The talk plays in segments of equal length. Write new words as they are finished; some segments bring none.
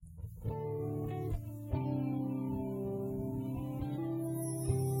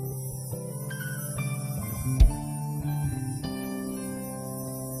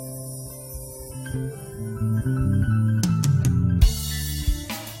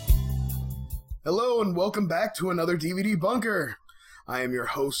Hello and welcome back to another DVD Bunker. I am your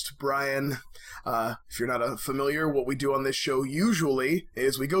host, Brian. If you're not familiar, what we do on this show usually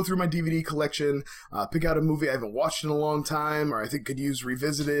is we go through my DVD collection, pick out a movie I haven't watched in a long time or I think could use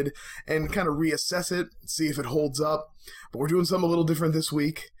revisited, and kind of reassess it, see if it holds up. But we're doing something a little different this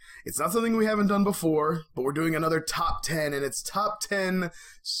week. It's not something we haven't done before, but we're doing another top 10, and it's top 10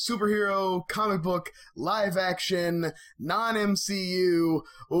 superhero, comic book, live action, non-MCU.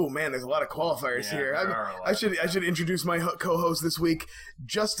 Oh man, there's a lot of qualifiers here. I should introduce my co-host this week,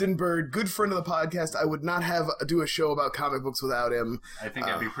 Justin Bird, good friend of the podcast. I would not do a show about comic books without him. I think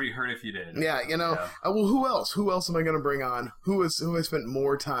I'd be pretty hurt if you did. Yeah, well, who else? Who else am I going to bring on? Who I spent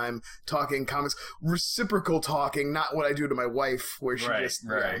more time talking comics, reciprocal talking, not what I do to my wife, where she Right.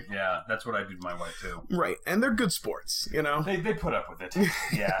 Yeah, that's what I do to my wife too. Right, and they're good sports, you know? They put up with it.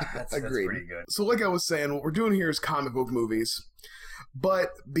 Yeah, that's pretty good. So like I was saying, what we're doing here is comic book movies. But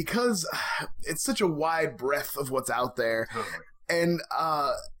because it's such a wide breadth of what's out there, and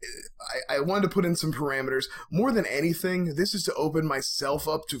I wanted to put in some parameters. More than anything, this is to open myself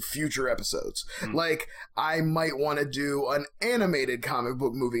up to future episodes. Like, I might want to do an animated comic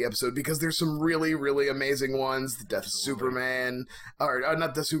book movie episode because there's some really, really amazing ones. The Death of Superman, or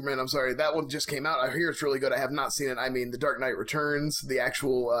not the Superman, I'm sorry. That one just came out. I hear it's really good. I have not seen it. I mean, The Dark Knight Returns, the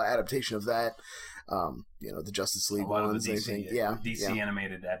actual adaptation of that. The Justice League ones. DC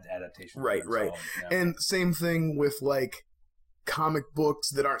animated adaptation. Right. And same thing with, like, comic books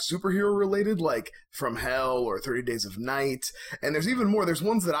that aren't superhero related, like From Hell or 30 Days of Night. And there's even more. There's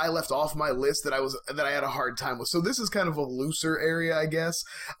ones that I left off my list that I had a hard time with. So this is kind of a looser area, I guess,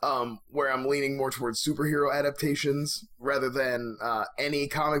 where I'm leaning more towards superhero adaptations rather than any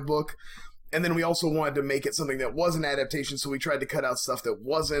comic book. And then we also wanted to make it something that was an adaptation, so we tried to cut out stuff that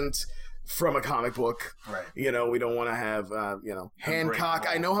wasn't from a comic book. Right. We don't want to have, Hancock.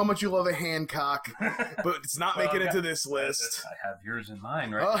 I know how much you love a Hancock, but it's not making it to this list. I have yours in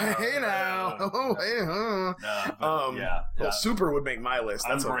mind right now. Hey now. Oh, hey, Well, Super would make my list.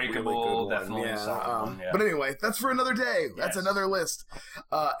 That's Unbreakable, a really good definitely. One. Yeah. But anyway, that's for another day. That's another list.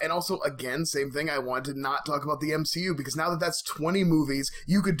 And also, again, same thing. I wanted to not talk about the MCU because now that that's 20 movies,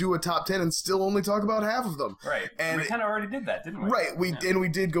 you could do a top 10 and still only talk about half of them. Right. And we kind of already did that, didn't we? Right. We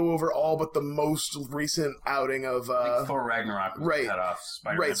did go over all but the most recent outing of Thor Ragnarok was cut off.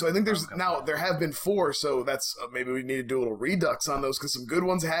 Spider-Man, right. So I think there have been 4, so that's maybe we need to do a little redux on those because some good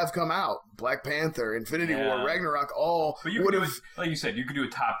ones have come out. Black Panther, Infinity War, Ragnarok, all. But you could do like you said, you could do a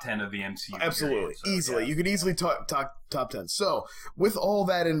top 10 of the MCU. Absolutely, easily. You could easily talk top 10. So, with all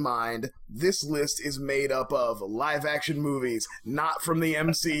that in mind, this list is made up of live action movies, not from the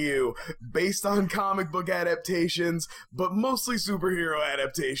MCU, based on comic book adaptations, but mostly superhero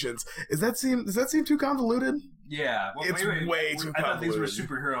adaptations. Does that seem too convoluted? Yeah. Well, it's way too convoluted. I thought these were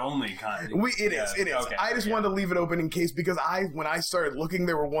superhero only content. It is. Okay, I just wanted to leave it open in case, because when I started looking,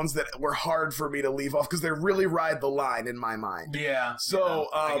 there were ones that were hard for me to leave off because they really ride the line in my mind. Yeah. So,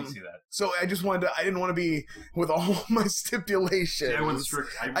 I can see that. So I just wanted to, I didn't want to be with all my stipulations. Yeah, I went strict.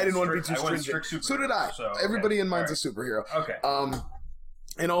 I didn't want to be too stringent. So did I. So, everybody in mine's a superhero. Okay.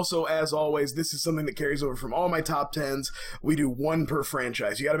 And also, as always, this is something that carries over from all my top 10s. We do one per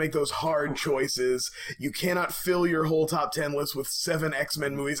franchise. You got to make those hard choices. You cannot fill your whole top 10 list with 7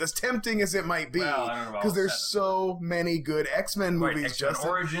 X-Men movies, as tempting as it might be. Because there's so many good X-Men movies. X-Men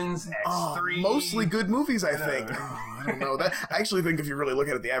Origins, X3. Mostly good movies, I think. I don't know. I actually think if you really look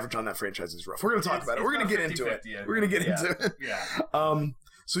at it, the average on that franchise is rough. We're going to talk about it. We're going to get into it. We're going to get into it. Yeah.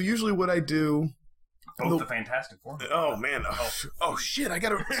 So usually what I do... Both the Fantastic Four. Oh, man. Oh, shit. I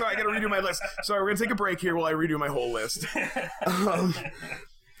gotta redo my list. Sorry, we're gonna take a break here while I redo my whole list.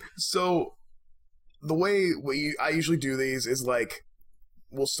 So, the way I usually do these is, like,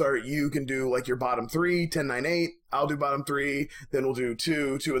 we'll start, you can do, like, your bottom 3, 10, 9, 8. I'll do bottom 3, then we'll do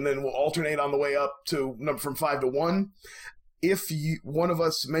 2, and then we'll alternate on the way up to from 5 to 1. If one of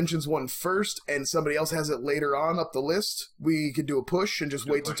us mentions one first and somebody else has it later on up the list, we could do a push and just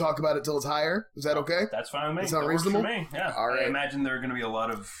wait to talk about it till it's higher. Is that okay? That's fine with me. Does that sound reasonable? For me. Yeah. All right. I imagine there are going to be a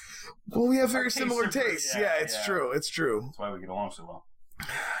lot of... Well, we have very similar tastes. Yeah, it's true. It's true. That's why we get along so well.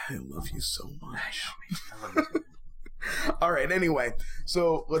 I love you so much. I love you too. All right, anyway.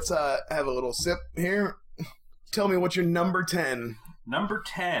 So let's have a little sip here. Tell me what's your number 10. Number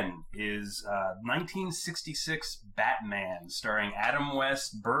 10 is 1966 Batman, starring Adam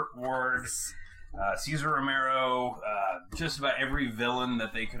West, Burt Ward, Cesar Romero, just about every villain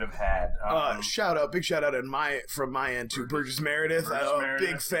that they could have had. Big shout out from my end to Burgess Meredith.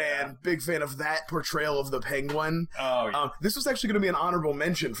 Big fan of that portrayal of the Penguin. Oh, yeah. This was actually going to be an honorable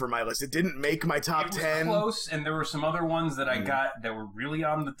mention for my list. It didn't make my top 10. Close, and there were some other ones that I got that were really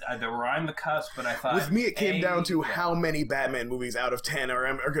on the cusp. But I thought with me, it came down to how many Batman movies out of 10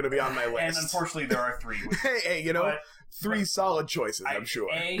 are going to be on my list. And unfortunately, there are 3. hey, you know. Three solid choices, I'm sure.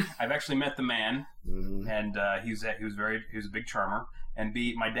 I've actually met the man, and he was a big charmer. And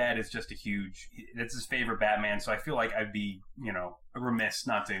B, my dad is just it's his favorite Batman, so I feel like I'd be, remiss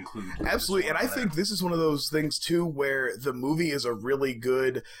not to include. Absolutely, and I think this is one of those things too where the movie is a really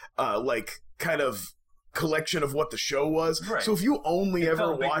good, kind of collection of what the show was. Right. So if you only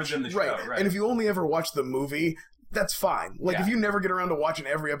ever watch, and if you only ever watch the movie, that's fine. If you never get around to watching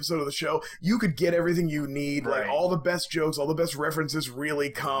every episode of the show, you could get everything you need. Right. Like, all the best jokes, all the best references really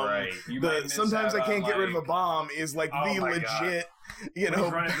come. Right. Sometimes I can't get rid of a bomb is like the legit, God. He's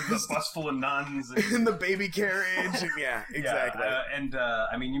running into the bus full of nuns. In the baby carriage. Yeah, exactly.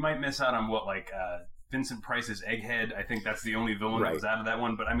 You might miss out on Vincent Price's Egghead. I think that's the only villain that was out of that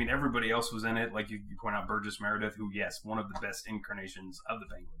one. But, everybody else was in it. Like you point out, Burgess Meredith, who, yes, one of the best incarnations of the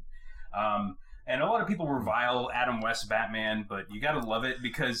Penguin. And a lot of people revile Adam West's Batman, but you gotta love it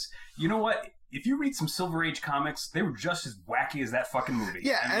because, you know what? If you read some Silver Age comics, they were just as wacky as that fucking movie.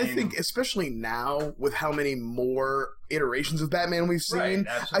 Yeah, I think especially now with how many more iterations of Batman we've seen,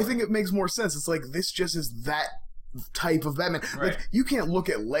 I think it makes more sense. It's like this just is that type of Batman. Right. Like, you can't look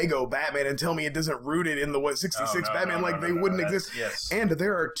at Lego Batman and tell me it doesn't rooted in the 66 Batman. They wouldn't exist. Yes. And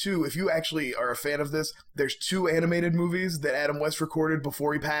there are 2, if you actually are a fan of this, there's 2 animated movies that Adam West recorded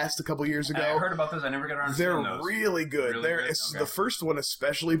before he passed a couple years ago. I heard about those. I never got around to seeing those. They're really good. The first one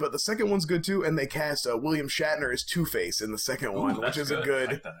especially, but the second one's good too, and they cast William Shatner as Two-Face in the second one, which is a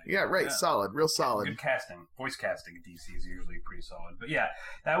good... solid, real solid. Good casting. Voice casting at DC is usually pretty solid. But yeah,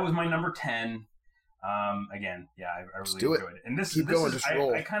 that was my number 10. I really enjoyed it. And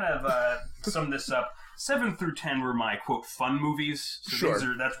roll. I kind of summed this up. 7 through 10 were my quote fun movies. So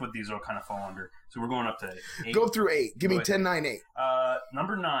that's what these all kind of fall under. So we're going up to 8. Go through 8. Give me 10, 9, 8.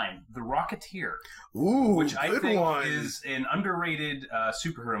 Number 9, The Rocketeer. Ooh, which I think one. is an underrated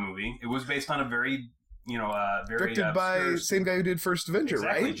superhero movie. It was based on a very directed by same guy who did First Avenger,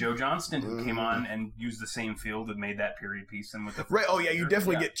 right? Joe Johnston, who came on and used the same field and made that period piece. And with the you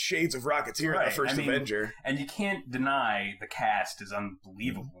definitely get shades of Rocketeer in the First Avenger. And you can't deny the cast is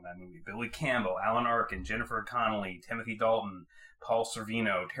unbelievable in that movie. Billy Campbell, Alan Arkin, Jennifer Connelly, Timothy Dalton, Paul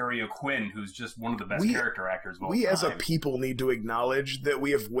Sorvino, Terry O'Quinn, who's just one of the best character actors of all time. We as a people need to acknowledge that we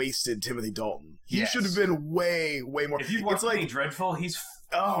have wasted Timothy Dalton. He should have been way, way more. If you've watched Penny Dreadful, he's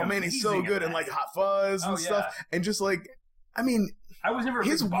he's so good, and Hot Fuzz and stuff, and just I was never a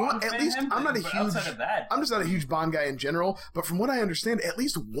big Bond fan. At least I'm not a huge. Outside of that, I'm just not a huge Bond guy in general. But from what I understand, at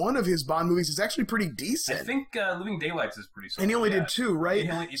least one of his Bond movies is actually pretty decent. I think Living Daylights is pretty solid. And he only did 2, right?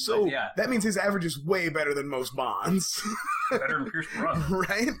 That means his average is way better than most Bonds. Better than Pierce Brosnan,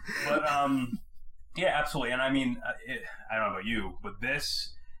 right? But absolutely. And I don't know about you, but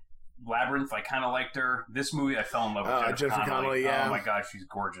this. Labyrinth, I kind of liked her. This movie, I fell in love with Jennifer Connelly. Yeah. Oh my god, she's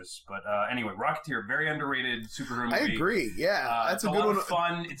gorgeous. But anyway, Rocketeer, very underrated superhero movie. I agree. Yeah, that's a good one.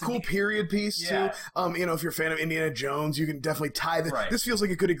 Fun. It's cool period piece too. If you're a fan of Indiana Jones, you can definitely tie this. This feels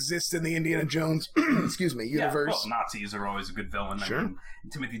like it could exist in the Indiana Jones, universe. Well, Nazis are always a good villain. Sure.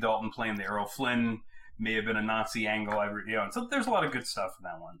 Timothy Dalton playing the Errol Flynn may have been a Nazi angle. So there's a lot of good stuff in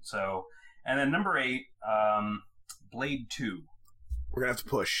that one. So, and then number 8, Blade 2. We're going to have to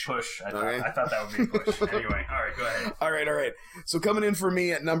push. I thought that would be a push. Anyway, all right, go ahead. All right. So coming in for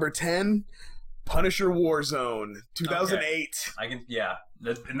me at number 10, Punisher Warzone, 2008.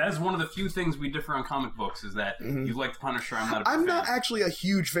 And that's one of the few things we differ on comic books is that you like the Punisher. I'm not actually a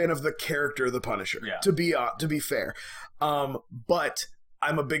huge fan of the character of the Punisher, to be fair. But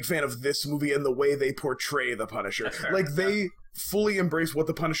I'm a big fan of this movie and the way they portray the Punisher. They fully embrace what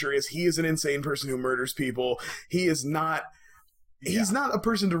the Punisher is. He is an insane person who murders people. He is not... He's not a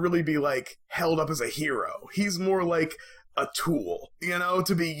person to really be, held up as a hero. He's more like a tool,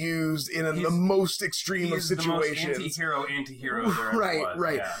 to be used in the most extreme of situations. He's the most anti-hero there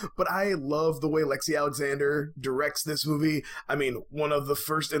Right. Yeah. But I love the way Lexi Alexander directs this movie. One of the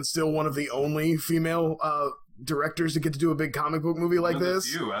first and still one of the only female directors to get to do a big comic book movie like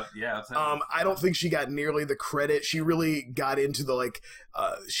this. I don't think she got nearly the credit. She really got into the,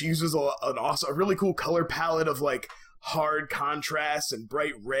 she uses a really cool color palette of, hard contrasts and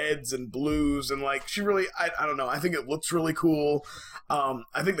bright reds and blues and she really I don't know, I think it looks really cool.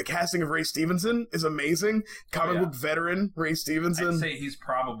 I think the casting of Ray Stevenson is amazing. Comic book veteran Ray Stevenson. I'd say he's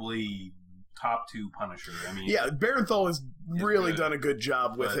probably top 2 Punisher. I mean, yeah, Barenthal has really done a good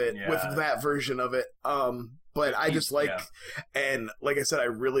job with it, with that version of it. But I just like, and like I said, I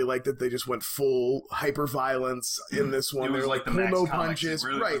really like that they just went full hyper violence in this one. They're like, pull no punches.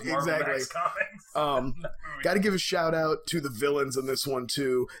 Really right, exactly. Got to give a shout out to the villains in this one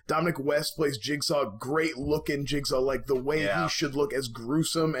too. Dominic West plays Jigsaw, great looking Jigsaw, like the way he should look, as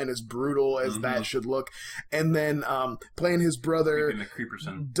gruesome and as brutal as that should look. And then playing his brother,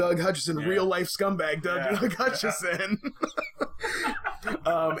 Doug Hutchison, real life scumbag Doug Hutchison.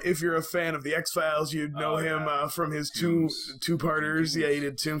 If you're a fan of the X-Files, you'd know him from his two-parters. Yeah, he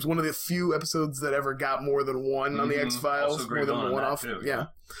did Tombs. One of the few episodes that ever got more than one on the X-Files. More than one off. Yeah.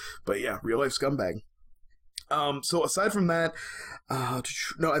 But yeah, real-life scumbag. So aside from that,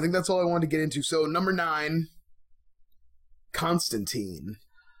 no, I think that's all I wanted to get into. So number 9, Constantine.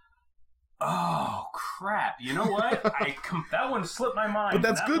 Oh crap! You know what? That one slipped my mind. But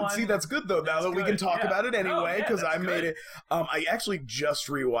that's good. See, that's good though. Now that we can talk about it anyway, because I made it. I actually just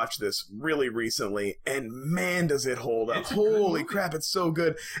rewatched this really recently, and man, does it hold up! Holy crap, it's so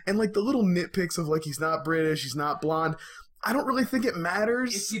good. And like the little nitpicks of like he's not British, he's not blonde. I don't really think it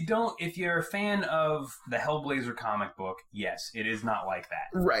matters. If you're a fan of the Hellblazer comic book, yes, it is not like that.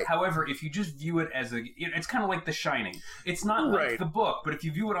 Right. However, if you just view it as it's kind of like The Shining. It's not like the book, but if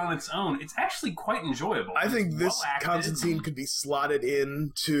you view it on its own, it's actually quite enjoyable. I think this Constantine could be slotted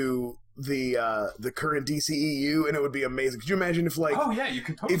into the current DCEU, and it would be amazing. Could you imagine if like you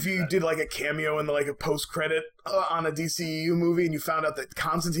could totally if you did like a cameo in like a post credit on a DCEU movie, and you found out that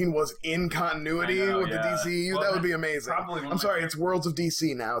Constantine was in continuity with the DCEU? Well, that would be amazing. I'm sorry, it's Worlds of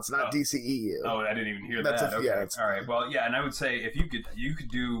DC now. It's not DCEU. Oh, I didn't even hear that. Okay. All right. Well, yeah, and I would say if you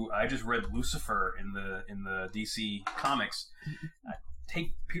could do. I just read Lucifer in the DC comics.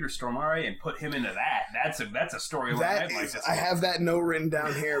 Take Peter Stormare and put him into that. That's a storyline. I have that note written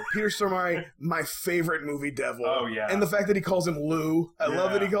down here. Peter Stormare, my favorite movie devil. Oh yeah, and the fact that he calls him Lou. I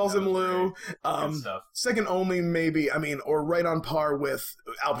love that he calls him Lou. Second only, maybe. I mean, or right on par with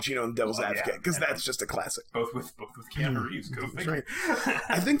Al Pacino and Devil's Advocate, because that's just a classic. Both with Keanu Reeves. Go figure. Right.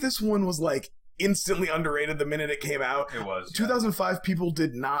 I think this one was like instantly underrated the minute it came out. It was 2005. People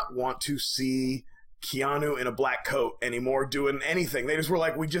did not want to see Keanu in a black coat anymore doing anything. They just were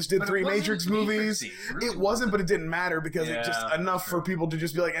like, we just did 3 Matrix movies. It wasn't, but it didn't matter because it just enough for people to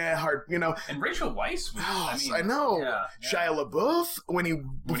just be like, hard, you know. And Rachel Weisz was, I know. Yeah. Shia LaBeouf, when he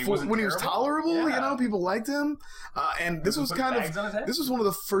was tolerable, you know, people liked him. And this was this was one of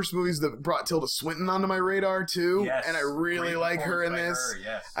the first movies that brought Tilda Swinton onto my radar too. Yes. And I really like her in this.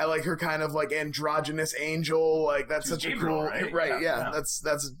 Yes. I like her kind of like androgynous angel. Like that's such a cool, that's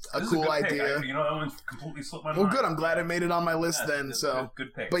a cool idea. You know, that one completely slipped my mind. Well, good. I'm glad I made it on my list then. So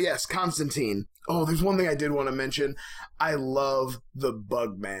good pick. But yes, Constantine. Oh, there's one thing I did want to mention. I love the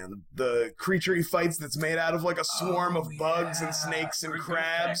Bugman, the creature he fights that's made out of like a swarm of bugs and snakes and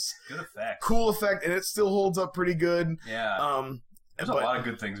crabs. Good effect. Cool effect, and it still holds up pretty good. Yeah. There's a lot of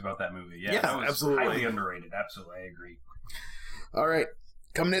good things about that movie. Yeah, that was absolutely highly underrated. Absolutely, I agree. All right,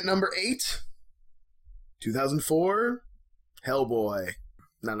 coming in at number 8, 2004, Hellboy.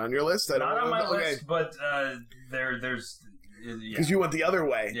 Not on your list? Not on my list, but there's... Because you went the other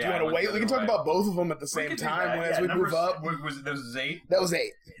way. Do you want to wait? We can talk about both of them at the same time as we move up. That was 8? That was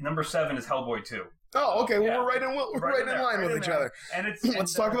 8. Number 7 is Hellboy 2. Oh, okay. Well, we're right in line with each other. And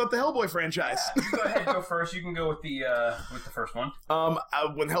let's talk about the Hellboy franchise. Yeah, you go ahead, go first. You can go with the first one.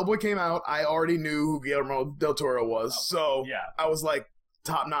 When Hellboy came out, I already knew who Guillermo del Toro was, so I was like,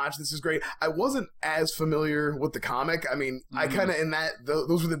 top notch. This is great. I wasn't as familiar with the comic. I mean, I kind of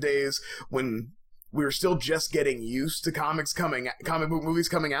those were the days when we were still just getting used to comic book movies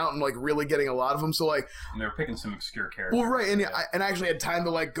coming out and like really getting a lot of them. So like, and they were picking some obscure characters. Well, right, and I actually had time to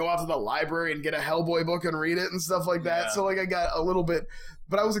like go out to the library and get a Hellboy book and read it and stuff like that. So like I got a little bit,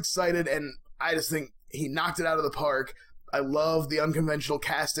 but I was excited, and I just think he knocked it out of the park. I love the unconventional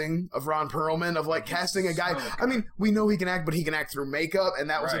casting of Ron Perlman, of like casting a guy. I mean, we know he can act, but he can act through makeup, and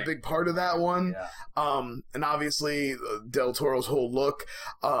that was a big part of that one. Yeah. And obviously Del Toro's whole look.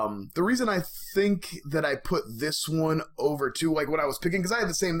 The reason I think that I put this one over too, like when I was picking, because I had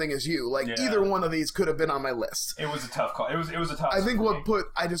the same thing as you. Like either one of these could have been on my list. It was a tough call. It was a tough. I think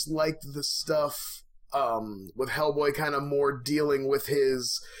I just liked the stuff with Hellboy, kind of more dealing with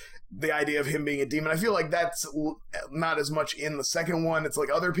the idea of him being a demon. I feel like that's not as much in the second one. It's like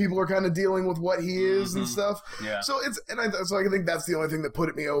other people are kind of dealing with what he is and stuff. Yeah. So I think that's the only thing that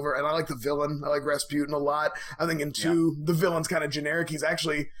put me over. And I like the villain. I like Rasputin a lot. I think in 2, the villain's kind of generic. He's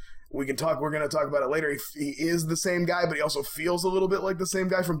actually we're going to talk about it later. He is the same guy, but he also feels a little bit like the same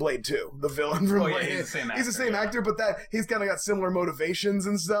guy from Blade 2, the villain from Blade. He's the same actor. He's the same actor, but that he's kind of got similar motivations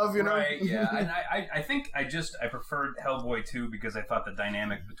and stuff, you know? Right, yeah. And I think I preferred Hellboy 2 because I thought the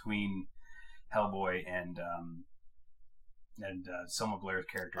dynamic between Hellboy and Selma Blair's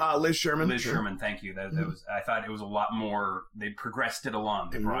character, Liz Sherman. Liz Sherman, thank you. That was. I thought it was a lot more. They progressed it along.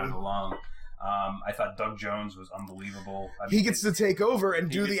 They brought it along. I thought Doug Jones was unbelievable. He gets to take over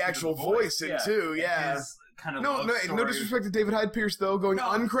and do the actual voice too. Yeah. Kind of no disrespect to David Hyde Pierce though, going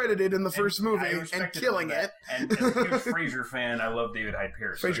uncredited in the first movie and killing it. And as a huge Frasier fan, I love David Hyde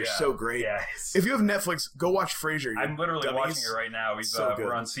Pierce. Frasier's so great. Yeah, if you have Netflix, go watch Frasier. I'm literally watching it right now.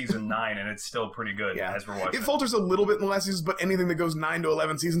 We're on season 9, and it's still pretty good as we're watching. It falters a little bit in the last seasons, but anything that goes 9 to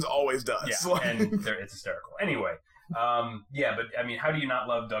 11 seasons always does. Yeah, and it's hysterical. Anyway, but I mean, how do you not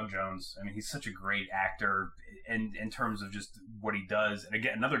love Doug Jones? I mean, he's such a great actor in terms of just what he does. And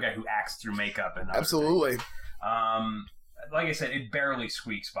again, another guy who acts through makeup and absolutely. Like I said, it barely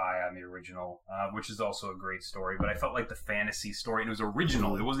squeaks by on the original, which is also a great story. But I felt like the fantasy story, and it was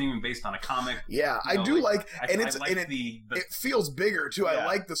original. It wasn't even based on a comic. Yeah, I it feels bigger too. Yeah. I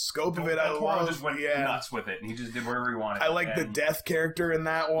like the scope of it. Del just went nuts with it, and he just did whatever he wanted. I like the Death character in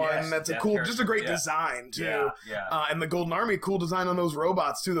that one. Yes, that's just a great design too. Yeah. And the Golden Army, cool design on those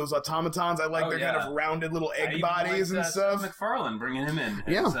robots too. Those automatons, I like their kind of rounded little egg bodies and stuff. McFarlane bringing him in,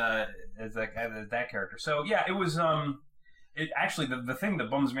 as that character. So yeah, it was. It actually the thing that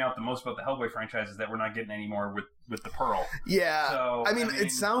bums me out the most about the Hellboy franchise is that we're not getting any more with the Pearl. Yeah, so, I mean,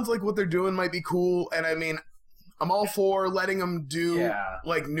 it sounds like what they're doing might be cool, and I mean, I'm all for letting them do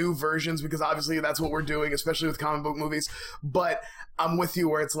like new versions because obviously that's what we're doing, especially with comic book movies. But I'm with you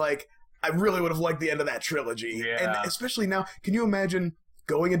where it's like I really would have liked the end of that trilogy, and especially now, can you imagine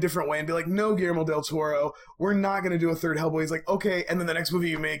going a different way and be like, no, Guillermo del Toro, we're not going to do a third Hellboy. He's like, okay, and then the next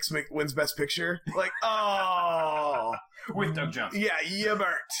movie he makes wins Best Picture. Like, oh. With Doug Jones. Yeah, you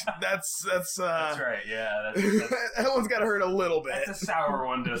burnt. That's right. Yeah, that one's got to hurt a little bit. That's a sour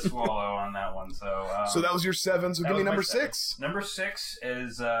one to swallow on that one. So that was your 7. So give me number 6. Number 6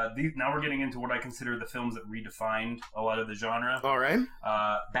 is now we're getting into what I consider the films that redefined a lot of the genre. All right.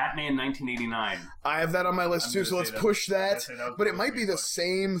 Batman 1989. I have that on my list too. So let's push that. But it might be the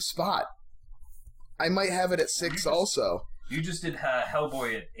same spot. I might have it at 6 also. You just did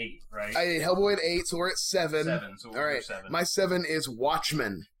Hellboy at 8, right? I did Hellboy at 8, so we're at 7. 7, so we're at 7. My 7 is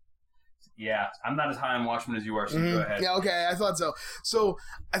Watchmen. Yeah, I'm not as high on Watchmen as you are, so go ahead. Yeah, okay, I thought so. So,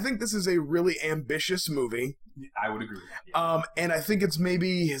 I think this is a really ambitious movie. I would agree with that. Yeah. And I think it's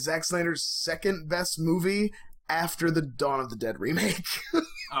maybe Zack Snyder's second best movie after the Dawn of the Dead remake.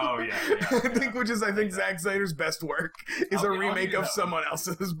 Oh, yeah. I think Zack Snyder's best work is a remake of someone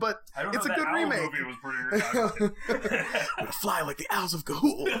else's, but it's a good remake. Movie was pretty good. I'm gonna fly like the owls of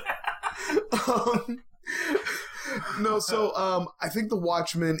Ga'Hoole. I think The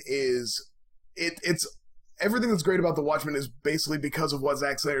Watchmen is it's everything that's great about The Watchmen is basically because of what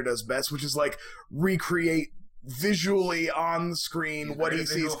Zack Snyder does best, which is like recreate visually on the screen what he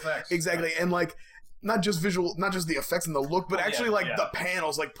sees exactly, and like. Not just the effects and the look, but the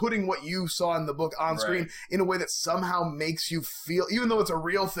panels, like putting what you saw in the book on screen in a way that somehow makes you feel, even though it's a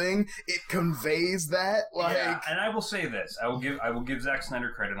real thing, it conveys that. And I will say this: I will give Zack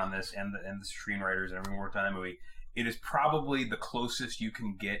Snyder credit on this, and the screenwriters and everyone who worked on that movie. It is probably the closest you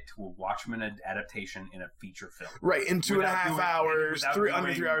can get to a Watchmen adaptation in a feature film. Right, in 2.5 hours,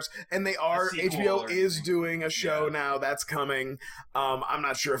 under 3 hours. And HBO is doing a show now that's coming. I'm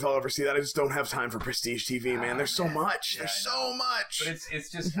not sure if I'll ever see that. I just don't have time for prestige TV, man. There's so much. There's so much. But it's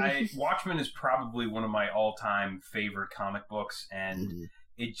just, Watchmen is probably one of my all-time favorite comic books, and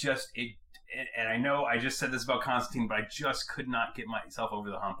and I know I just said this about Constantine, but I just could not get myself over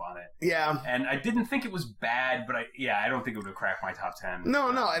the hump on it. Yeah. And I didn't think it was bad, but I don't think it would have cracked my top 10. No,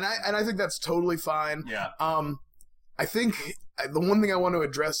 and I think that's totally fine. Yeah. I think the one thing I want to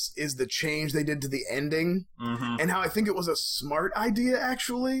address is the change they did to the ending, and how I think it was a smart idea,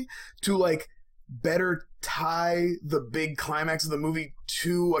 actually, to, like, better tie the big climax of the movie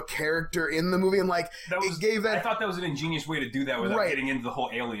to a character in the movie, and like it gave that. I thought that was an ingenious way to do that without getting into the whole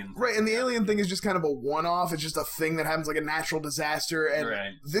alien thing. Right, and the alien thing is just kind of a one-off. It's just a thing that happens, like a natural disaster,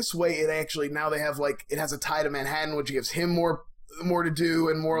 and this way it actually, now they have, like, it has a tie to Manhattan, which gives him more to do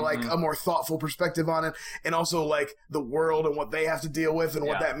and more like a more thoughtful perspective on it, and also like the world and what they have to deal with and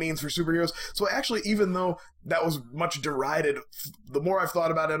what that means for superheroes. So actually, even though that was much derided. The more I've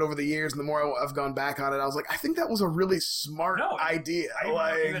thought about it over the years, and the more I've gone back on it, I was like, I think that was a really smart idea.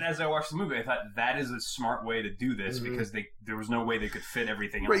 Even as I watched the movie, I thought that is a smart way to do this because there was no way they could fit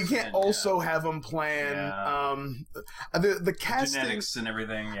everything else. Right, you can't also have them plan the casting, genetics and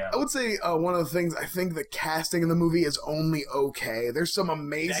everything. Yeah, I would say one of the things, I think the casting in the movie is only okay. There's some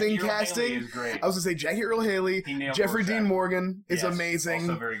amazing casting. Is great. I was gonna say Jackie Earle Haley, Jeffrey Dean Morgan is amazing,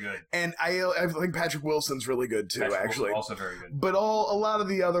 also very good, and I think Patrick Wilson's really good too. Actually, also very good. But a lot of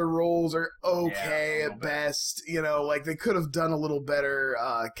the other roles are okay at best. You know, like they could have done a little better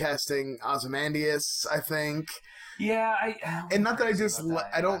casting Ozymandias, I think. Yeah, and not that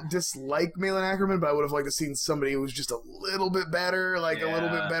I don't dislike Malin Ackerman, but I would have liked to seen somebody who was just a little bit better, a little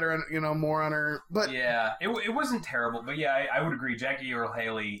bit better, you know, more on her. But yeah, it wasn't terrible. But yeah, I would agree. Jackie Earle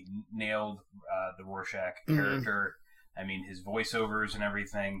Haley nailed the Rorschach character. I mean, his voiceovers and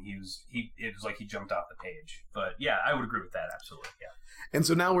everything. It was like he jumped off the page. But yeah, I would agree with that absolutely. Yeah. And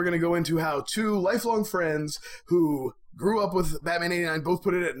so now we're going to go into how two lifelong friends who grew up with Batman '89 both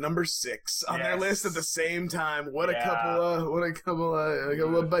put it at number 6 on their list at the same time. What a couple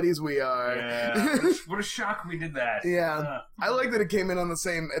of buddies we are. Yeah. What a shock we did that. Yeah. I like that it came in on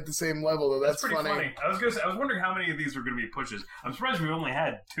at the same level though. That's pretty funny. I was wondering how many of these were going to be pushes. I'm surprised we've only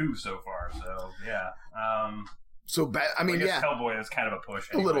had 2 so far. So yeah. I guess Hellboy is kind of a push.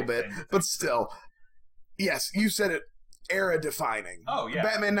 Anyway, a little bit, but still. Yes, you said it. Era defining. Oh yeah.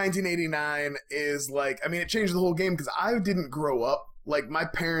 Batman 1989 is like, I mean, it changed the whole game because I didn't grow up. Like my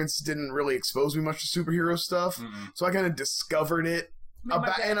parents didn't really expose me much to superhero stuff, so I kind of discovered it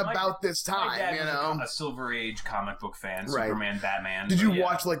about this time. My dad you know, was a Silver Age comic book fan, Superman, Batman. Did you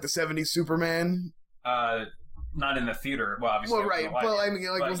watch like the '70s Superman? Not in the theater. Well, obviously. Well, right. Well, I mean,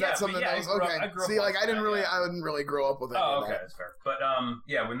 like, was that something that was okay? See, like, I didn't really grow up with it. Oh, okay, that's fair. But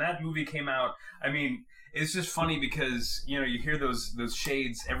yeah, when that movie came out, I mean, it's just funny because you know you hear those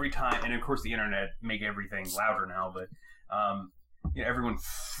shades every time, and of course the internet make everything louder now. But you know, everyone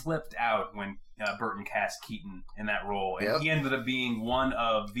flipped out when Burton cast Keaton in that role, and he ended up being one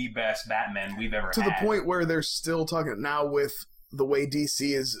of the best Batmen we've ever had. To the point where they're still talking now with the way DC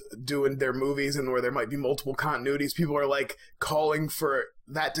is doing their movies and where there might be multiple continuities, people are like calling for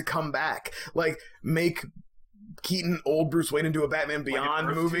that to come back. Like, make Keaton old Bruce Wayne into a Batman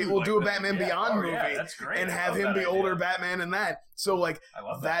Beyond movie. We'll do a Batman Beyond movie that's great. And have him be older Batman in that. So, like,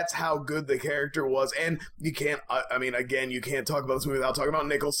 that's how good the character was. And you can't, I mean, again, you can't talk about this movie without talking about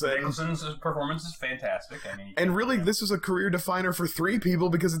Nicholson. Nicholson's performance is fantastic. I mean, and really, this was a career definer for 3 people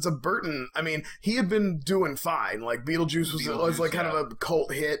because it's a Burton. I mean, he had been doing fine. Like, Beetlejuice was like kind of a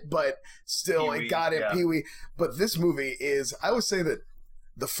cult hit, but still, it got in Pee-wee. But this movie is, I would say that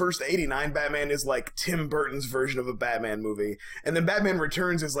the first '89 Batman is like Tim Burton's version of a Batman movie. And then Batman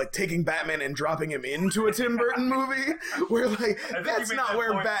Returns is like taking Batman and dropping him into a Tim Burton movie where like, that's not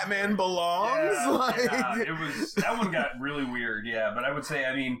where Batman belongs. It was, that one got really weird. Yeah. But I would say,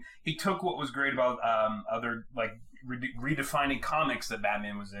 I mean, he took what was great about other like redefining comics that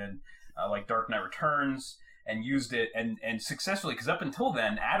Batman was in, like Dark Knight Returns, and used it and successfully, because up until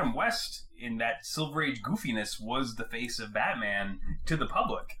then, Adam West in that Silver Age goofiness was the face of Batman to the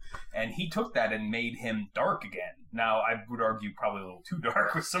public, and he took that and made him dark again. Now, I would argue probably a little too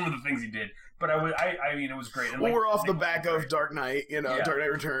dark with some of the things he did, but I mean, it was great. And well, we're off the back of Dark Knight, you know, Dark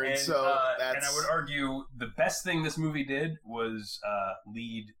Knight Returns, and I would argue the best thing this movie did was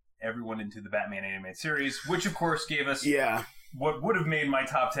lead everyone into the Batman animated series, which of course gave us what would have made my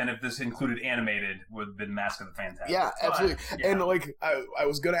top 10 if this included animated would have been Mask of the Phantasm. Yeah, absolutely. And like I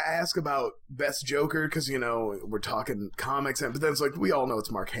was gonna ask about best Joker because you know we're talking comics, but then it's like we all know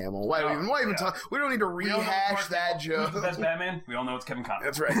it's Mark Hamill. Why even talk? We don't need to rehash that joke. Who's the best Batman? We all know it's Kevin Conroy.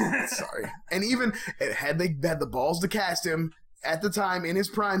 That's right. Sorry. And even had they had the balls to cast him. At the time, in his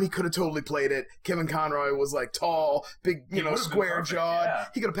prime, he could have totally played it. Kevin Conroy was like tall, big, square jawed. Yeah.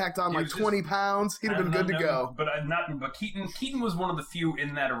 He could have packed on like 20 pounds. He'd have been good to go. But Keaton was one of the few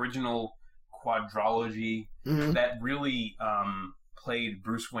in that original quadrilogy that really played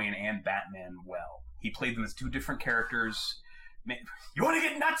Bruce Wayne and Batman well. He played them as 2 different characters. Man, you want to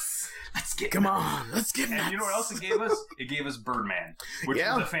get nuts? Let's get nuts. And you know what else it gave us? It gave us Birdman, which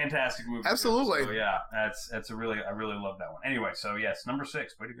was a fantastic movie. Absolutely. So yeah, that's a really, I really love that one. Anyway, so yes, number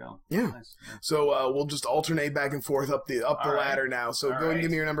 6. Way to go. Yeah. Nice. So we'll just alternate back and forth up the ladder now. So go and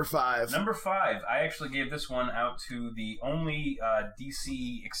give me your number 5. Number 5. I actually gave this one out to the only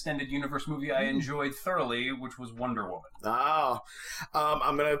DC Extended Universe movie I enjoyed thoroughly, which was Wonder Woman. Oh,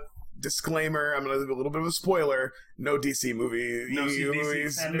 I'm gonna disclaimer, I'm going to do a little bit of a spoiler. No DC movie. No EU DC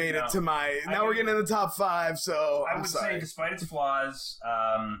movies extended, made no. it to my... Now we're getting in the top 5, so I I'm would sorry. say, despite its flaws,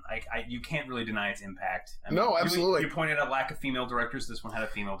 you can't really deny its impact. I mean, No, absolutely. You pointed out lack of female directors. This one had a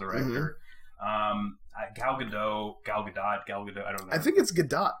female director. Gal Gadot, I don't know. I think it's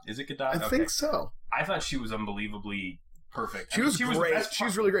Gadot. Is it Gadot? I think so. I thought she was unbelievably perfect. She was great. She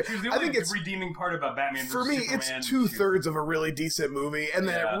was really great. She was the I only think it's redeeming part about Batman for versus me. Superman. It's 2/3 of a really decent movie, and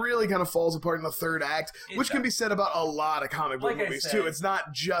then Yeah. it really kind of falls apart in the third act, which can be said about a lot of comic book Like I movies said, too. It's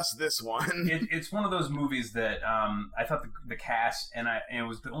not just this one. It's one of those movies that I thought the cast and it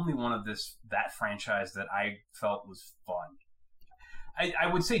was the only one of that franchise that I felt was fun. I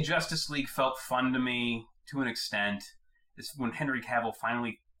would say Justice League felt fun to me to an extent. It's when Henry Cavill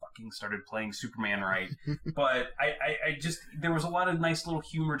finally fucking started playing Superman right. But I just there was a lot of nice little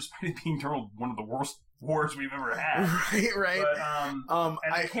humor despite it being one of the worst wars we've ever had. Right. But,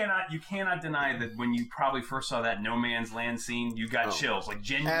 and you cannot deny that when you probably first saw that No Man's Land scene, you got chills, like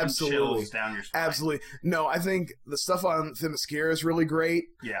genuine chills down your spine. Absolutely. No, I think the stuff on Themyscira is really great.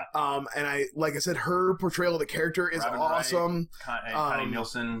 Yeah. And like I said, her portrayal of the character is Robin awesome. Wright, Connie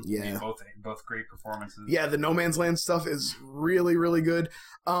Nielsen, yeah. I mean, both great performances. Yeah, the No Man's Land stuff is really, really good.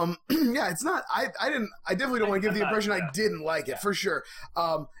 Yeah, it's not. I definitely don't want to give the impression I didn't like it for sure.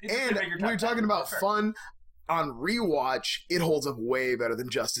 And when you're talking about fun on rewatch, it holds up way better than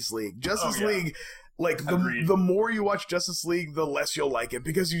Justice League. Justice League. Like, the more you watch Justice League, the less you'll like it,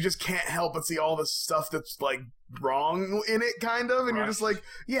 because you just can't help but see all the stuff that's, like, wrong in it, kind of, and you're just like,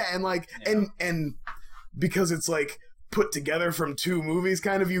 and because it's, like, put together from two movies,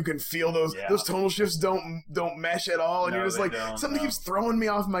 kind of, you can feel those tonal shifts don't mesh at all, and you're just like, something keeps throwing me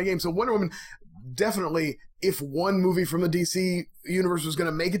off my game. So Wonder Woman, definitely, if one movie from the DC universe was going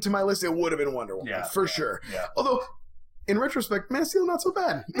to make it to my list, it would have been Wonder Woman, for sure. Yeah. Although, in retrospect, Man of Steel not so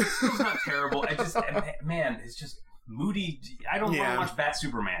bad. It's not terrible. It's just moody. I don't want to watch Bat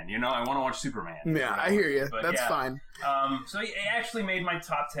Superman. I want to watch Superman. Yeah, I hear you. But that's fine. So it actually made my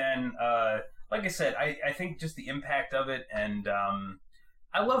top 10. Like I said, I think just the impact of it, and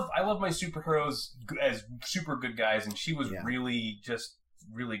I love my superheroes as super good guys, and she was really just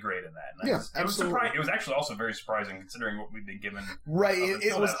really great in that. And absolutely. It was actually also very surprising considering what we've been given. Right,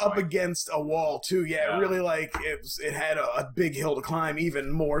 it was up against a wall too. Yeah, really, like it had a big hill to climb,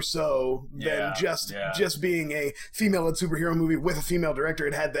 even more so than just being a female-led superhero movie with a female director.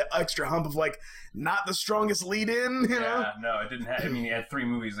 It had the extra hump of like not the strongest lead-in. You know? No, it didn't have. I mean, you had 3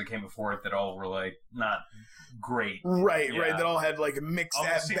 movies that came before it that all were like not great. Right. That all had like mixed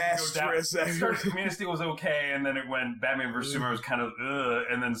at best. Man of Steel was okay, and then it went Batman vs Superman was kind of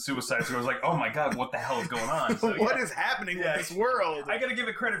and then Suicide Squad was like, oh my god, what the hell is going on? So, what is happening with this world? I got to give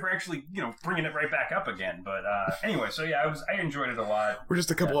it credit for actually bringing it right back up again. But anyway, so I enjoyed it a lot. We're just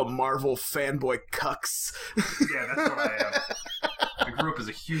a couple of Marvel fanboy cucks. Yeah, that's what I am. I grew up as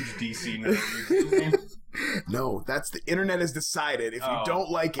a huge DC nerd. No, that's the internet has decided. If you don't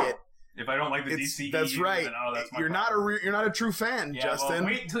like it. If I don't like the DCEU, that's right. Then, that's my you're problem. not a true fan, Justin.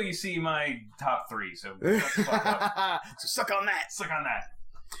 Well, wait until you see my top 3. So, so suck on that. Suck on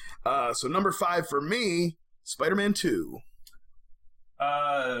that. So number 5 for me, Spider-Man 2.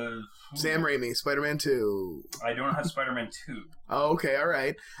 Sam Raimi, Spider-Man 2. I don't have Spider-Man 2. Oh, okay, all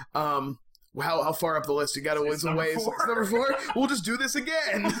right. How far up the list? You got to wait some ways. It's number 4. We'll just do this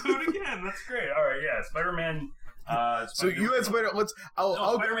again. We'll do it again. That's great. All right, yeah, Spider-Man. So you had Spider-Man.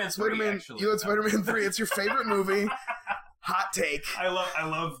 Spider-Man 3, actually. You had Spider-Man 3. It's your favorite movie. Hot take. I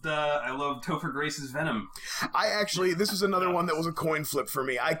loved Topher Grace's Venom. This was another one that was a coin flip for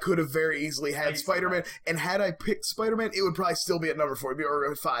me. I could have very easily had Spider-Man, and had I picked Spider-Man, it would probably still be at number 4,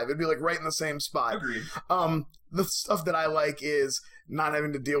 or 5. It'd be like right in the same spot. Agreed. The stuff that I like is not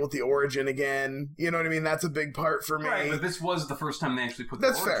having to deal with the origin again. You know what I mean? That's a big part for me. Right, but this was the first time they actually put the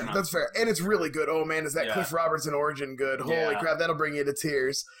origin on. That's fair. And it's really good. Oh, man, is that Cliff Robertson origin good? Holy crap, that'll bring you to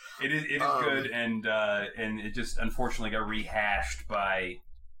tears. It is good, and it just unfortunately got rehashed by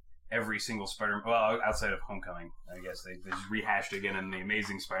every single Spider-Man. Well, outside of Homecoming, I guess. They just rehashed again in The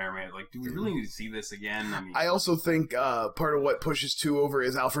Amazing Spider-Man. Like, do we really need to see this again? I mean, I also think part of what pushes 2 over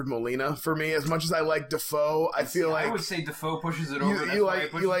is Alfred Molina for me. As much as I like Dafoe, I feel like... I would say Dafoe pushes it over.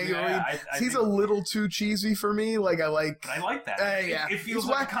 He's a little too cheesy for me. Like, I like... I like that. Yeah. It feels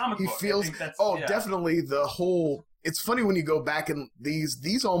like a comic book. Definitely the whole it's funny when you go back and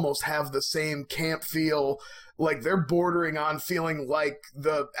these almost have the same camp feel. Like they're bordering on feeling like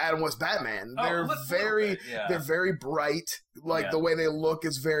the Adam West Batman. They're they're very bright. Like the way they look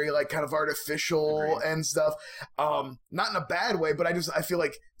is very like kind of artificial and stuff. Not in a bad way, but I feel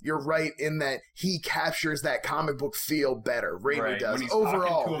like you're right in that he captures that comic book feel better. Raimi does when he's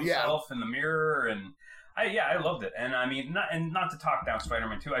overall. Talking to himself in the mirror, and I loved it. And I mean, not to talk down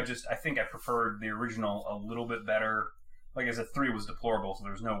Spider-Man 2. I think I preferred the original a little bit better. Like I said, 3 was deplorable, so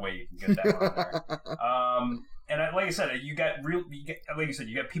there's no way you can get that on there. And like I said, you got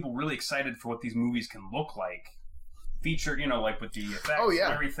people really excited for what these movies can look like, featured, like with the effects and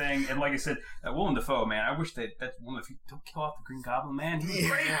everything. And like I said, Willem Dafoe, man, I wish that one of don't kill off the Green Goblin, man. He was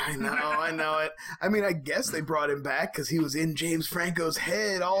great. I know it. I mean, I guess they brought him back because he was in James Franco's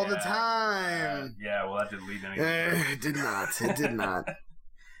head all the time. Well, that didn't lead anything. It did not.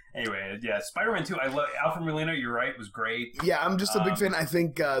 Anyway, Spider-Man 2, I love Alfred Molina, you're right, was great. Yeah, I'm just a big fan. I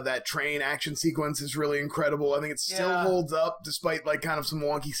think that train action sequence is really incredible. I think it still holds up despite like kind of some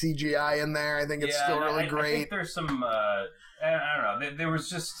wonky CGI in there. I think it's still really great. I think there's some I don't know. There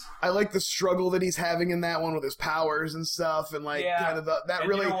was just I like the struggle that he's having in that one with his powers and stuff, and like kind of that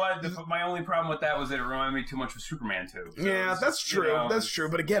really. You know what? My only problem with that was that it reminded me too much of Superman 2. So that's true. That's true.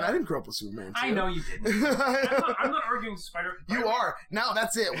 But again, I didn't grow up with Superman 2. I know you didn't. I'm not arguing Spider-Man. You are. Now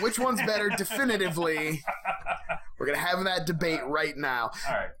that's it. Which one's better? Definitively, we're gonna have that debate right now.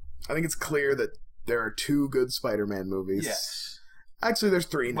 All right. I think it's clear that there are 2 good Spider-Man movies. Yes. Actually, there's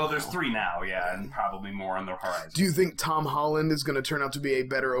 3 now. Well, there's 3 now, and probably more on the horizon. Do you think Tom Holland is going to turn out to be a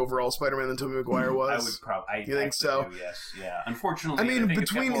better overall Spider-Man than Tobey Maguire was? I would probably. You think so? Yes. Yeah. Unfortunately, I mean,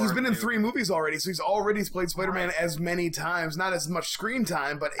 he's been in 3 movies already, so he's already played Spider-Man as many times. Not as much screen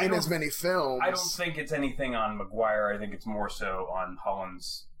time, but in as many films. I don't think it's anything on Maguire. I think it's more so on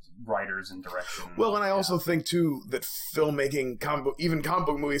Holland's writers and direction. Well, and I also think too that filmmaking, even comic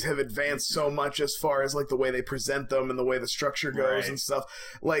book movies, have advanced so much as far as like the way they present them and the way the structure goes and stuff.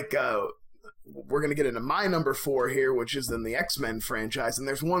 Like we're gonna get into my number 4 here, which is in the X-Men franchise, and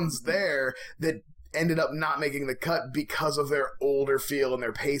there's ones there that ended up not making the cut because of their older feel and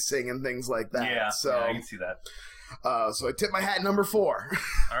their pacing and things like that. Yeah, so I can see that. So I tip my hat number 4.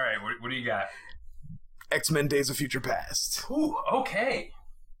 All right, what do you got? X-Men: Days of Future Past. Ooh, okay.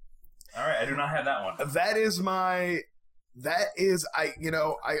 All right, I do not have that one. I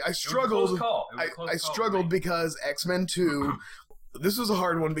struggled. I struggled because X-Men 2. This was a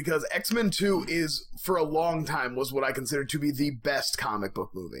hard one because X-Men 2 is, for a long time, was what I considered to be the best comic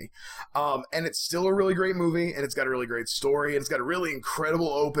book movie. And it's still a really great movie, and it's got a really great story, and it's got a really incredible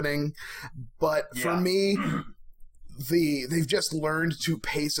opening. But for me, they've just learned to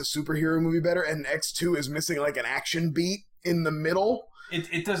pace a superhero movie better, and X2 is missing like an action beat in the middle.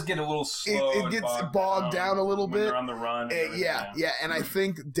 It does get a little slow. It gets bogged down a little bit. They're on the run. And I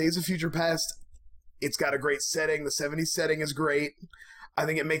think Days of Future Past, it's got a great setting. The 70s setting is great. I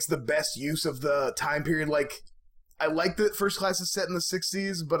think it makes the best use of the time period. Like, I like that First Class is set in the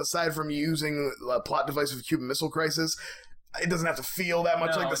 60s, but aside from using a plot device of the Cuban Missile Crisis, it doesn't have to feel that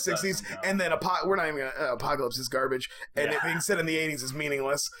much like the 60s. No. And then we're not even gonna, Apocalypse is garbage, and it being set in the 80s is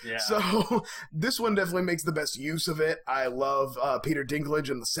meaningless. Yeah. So this one definitely makes the best use of it. I love Peter Dinklage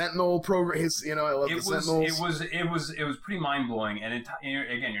and the Sentinel program. I love the Sentinels. It was pretty mind blowing. And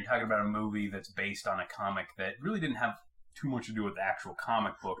again, you're talking about a movie that's based on a comic that really didn't have too much to do with the actual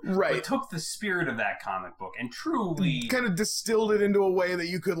comic book. Right. But took the spirit of that comic book and truly kind of distilled it into a way that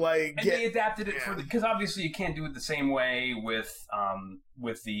you could they adapted it because obviously you can't do it the same way with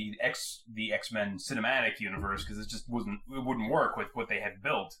the X-Men cinematic universe because it wouldn't work with what they had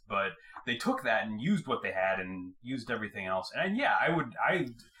built. But they took that and used what they had and used everything else. And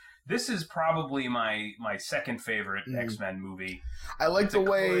this is probably my second favorite X-Men movie. I like the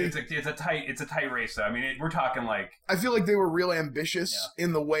way it's a tight race though. I mean, we're talking like I feel like they were real ambitious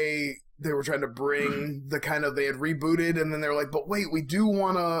in the way they were trying to bring the kind of they had rebooted, and then they were like, but wait, we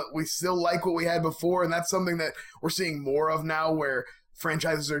still like what we had before, and that's something that we're seeing more of now, where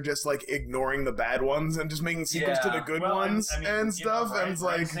franchises are just like ignoring the bad ones and just making sequels to the good ones and stuff. And it's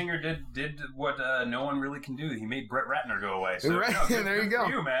Bryan Singer did what no one really can do. He made Brett Ratner go away. So, there you go.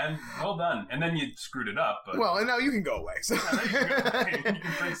 You man, well done. And then you screwed it up. But and now you can go away. So. You can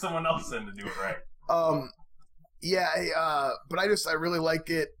bring someone else in to do it right. But I really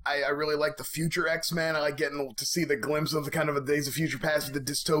like it. I really like the future X-Men. I like getting to see the glimpse of the kind of a Days of Future Past with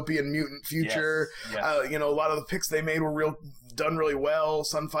the dystopian mutant future. Yes. A lot of the picks they made were done really well.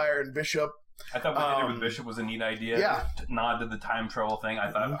 Sunfire and Bishop. I thought what they did with Bishop was a neat idea. Yeah. Nod to the time travel thing.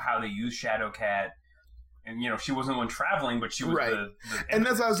 I thought how they used Shadowcat and she wasn't the one traveling, but she was the and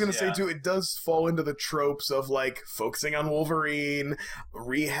that's what I was going to say too. It does fall into the tropes of like focusing on Wolverine,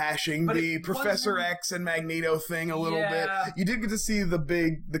 rehashing the Professor X and Magneto thing a little bit. You did get to see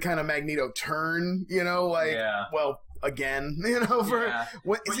the kind of Magneto turn, well, again,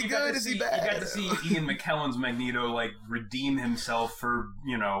 is he good? Is he bad? You got to see Ian McKellen's Magneto like redeem himself for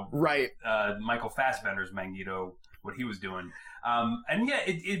Michael Fassbender's Magneto, what he was doing, and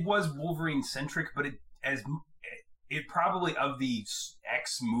it was Wolverine centric, but it probably of the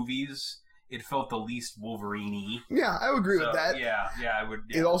X movies, it felt the least Wolverine-y. Yeah, I would agree with that. Yeah, I would.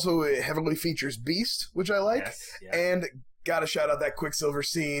 Yeah. It also heavily features Beast, which I like, and gotta shout out that Quicksilver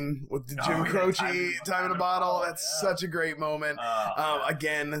scene with the Jim Croce time in a bottle. That's such a great moment.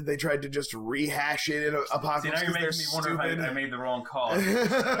 Again, they tried to just rehash it in Apocalypse because they're stupid. Wonder if I made the wrong call.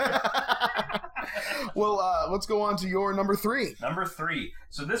 Well, let's go on to your number 3. Number 3.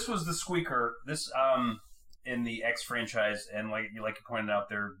 So this was the squeaker. This in the X franchise, and like you pointed out,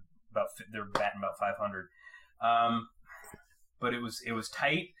 they're batting about 500. But it was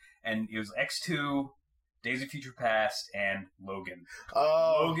tight, and it was X2. Days of Future Past, and Logan.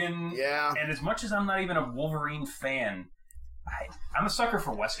 Logan, yeah. And as much as I'm not even a Wolverine fan, I'm a sucker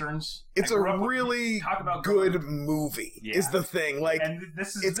for westerns. It's a really good movie. Is the thing. Like, and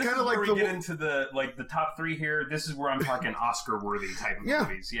this is kind of like we get into the top 3 here. This is where I'm talking Oscar-worthy type of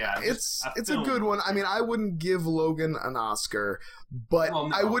movies. Yeah, it's a good one. I mean, I wouldn't give Logan an Oscar, but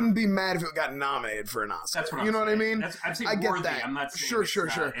I wouldn't be mad if it got nominated for an Oscar. That's what I'm saying. What I mean? I'm saying I get worthy. that. I'm not saying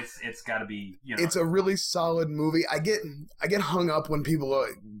sure. It's got to be. It's a really solid movie. I get hung up when people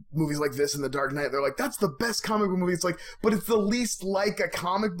movies like this and The Dark Knight. They're like, that's the best comic book movie. It's like, but it's the least like a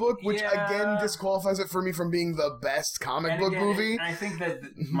comic book, which again disqualifies it for me from being the best comic book movie. And I think that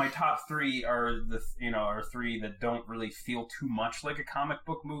my top 3 are are 3 that don't really feel too much like a comic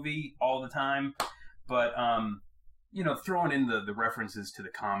book movie all the time, but throwing in the references to the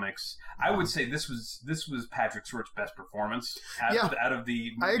comics, I would say this was Patrick Stewart's best performance out of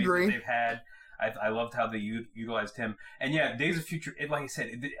the movies that they've had. I loved how they utilized him, and Days of Future. Like I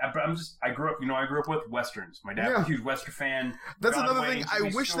said, I grew up with westerns. My dad was a huge western fan. That's another thing. I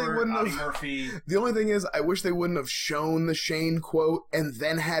wish they wouldn't have. Murphy. The only thing is, I wish they wouldn't have shown the Shane quote and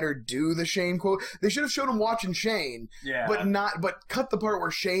then had her do the Shane quote. They should have shown him watching Shane, but cut the part where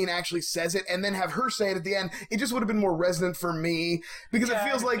Shane actually says it and then have her say it at the end. It just would have been more resonant for me because it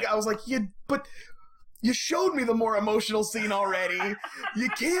feels like I was like, but. You showed me the more emotional scene already. You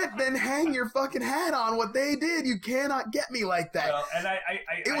can't then hang your fucking hat on what they did. You cannot get me like that. Well, and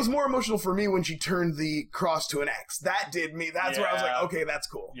it was more emotional for me when she turned the cross to an X. That did me. That's where I was like, okay, that's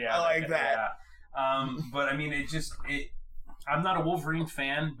cool. Yeah, I like that. Yeah. But I mean, I'm not a Wolverine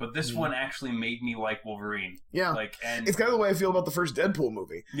fan, but this one actually made me like Wolverine. Yeah. And it's kind of the way I feel about the first Deadpool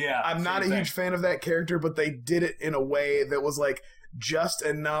movie. Yeah. I'm not a huge fan of that character, but they did it in a way that was like, just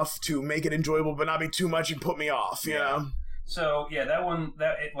enough to make it enjoyable, but not be too much and put me off, you know? So, that one,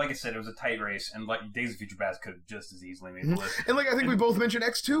 like I said, it was a tight race, and Days of Future Past could have just as easily made the list. And I think we both mentioned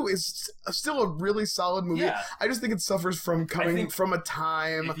X2 is still a really solid movie. Yeah. I just think it suffers from coming from a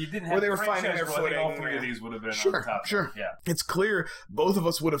time where they were finding their footing. All 3 of these would have been on the top. Sure. Yeah. It's clear both of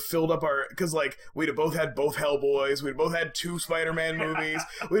us would have filled up because we'd have both had both Hellboys, we'd both had 2 Spider-Man movies,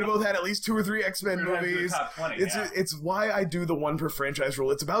 we'd have both had at least 2 or 3 X-Men movies. Top 20, it's why I do the 1 per franchise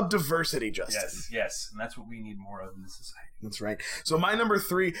rule. It's about diversity, Justin. Yes, and that's what we need more of in this society. That's right. So my number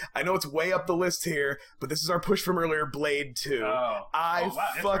 3, I know it's way up the list here, but this is our push from earlier, Blade 2. I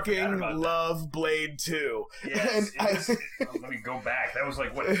fucking love Blade 2. Yes, let me go back. That was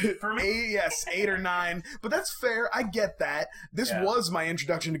what, for me? 8 or 9. But that's fair. I get that. This was my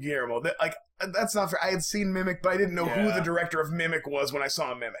introduction to Guillermo. That's not fair. I had seen Mimic, but I didn't know who the director of Mimic was when I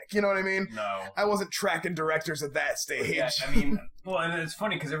saw Mimic. You know what I mean? No. I wasn't tracking directors at that stage. Yeah, I mean, and it's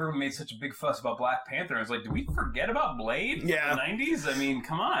funny because everyone made such a big fuss about Black Panther. I was like, did we forget about Blade in the 90s? I mean,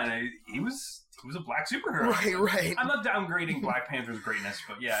 come on. He was a black superhero. Right. I'm not downgrading Black Panther's greatness,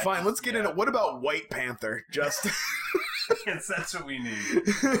 but Fine, let's get into it. What about White Panther? Just... Yes, that's what we need.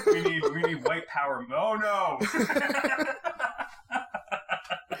 We need white power. Oh, no.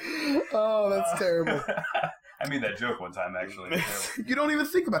 Oh, that's terrible. I made that joke one time, actually. You don't even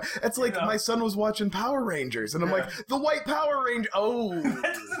think about it. It's like my son was watching Power Rangers, and I'm like, the White Power Ranger. Oh. That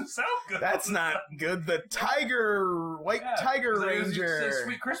doesn't sound good. That's not good. The White Tiger Ranger. It said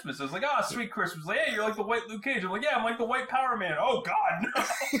Sweet Christmas. I was like, Sweet Christmas. Like, hey, you're like the White Luke Cage. I'm like, I'm like the White Power Man. Oh, God,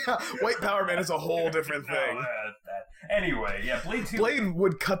 no. White Power Man is a whole different thing. Anyway, Blade 2. Blade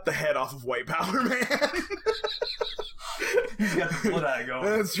would cut the head off of White Power Man. He's got the blood eye going.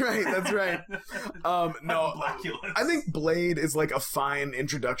 That's right. No, I think Blade is like a fine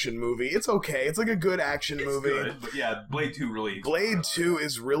introduction movie. It's okay. It's like a good action movie. Good, but yeah, Blade 2 really. Blade 2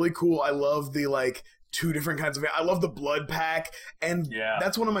 is really cool. I love the like two different kinds of. I love the blood pack, and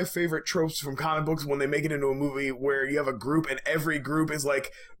that's one of my favorite tropes from comic books when they make it into a movie where you have a group and every group is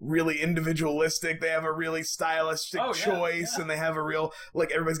like really individualistic. They have a really stylistic choice, and they have a real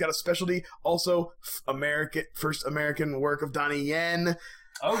like everybody's got a specialty. Also, first American work of Donnie Yen.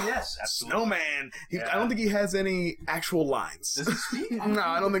 Oh yes, absolutely. Snowman. I don't think he has any actual lines. Does he speak? No,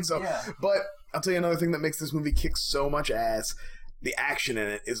 I don't think so. Yeah. But I'll tell you another thing that makes this movie kick so much ass. The action in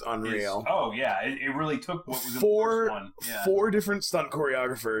it is unreal. It really took what was in the first one. Yeah. 4 different stunt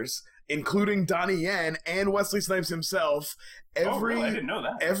choreographers, including Donnie Yen and Wesley Snipes himself. Really? I didn't know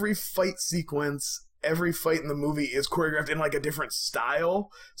that. Every fight sequence, every fight in the movie is choreographed in like a different style,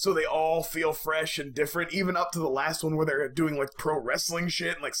 so they all feel fresh and different, even up to the last one where they're doing like pro wrestling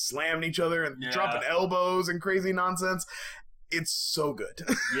shit and like slamming each other and dropping elbows and crazy nonsense. It's so good.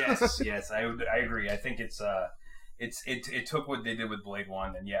 yes, I agree. I think it took what they did with Blade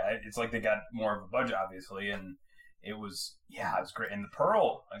 1, and it's like they got more of a budget, obviously, and it was great. And the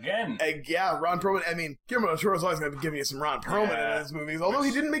Pearl, again. Ron Perlman. I mean, Guillermo del Toro's always going to be giving you some Ron Perlman in his movies, although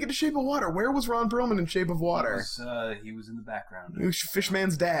he didn't make it to Shape of Water. Where was Ron Perlman in Shape of Water? He was in the background. He was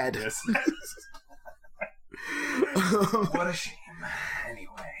Fishman's dad. Yes. What a shame. Anyway.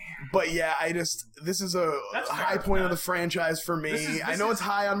 But this is a high point of the franchise for me. I know it's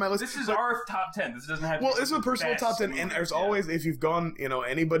high on my list. This is our top 10. This doesn't have to be this is a personal top 10, and there's always, if you've gone,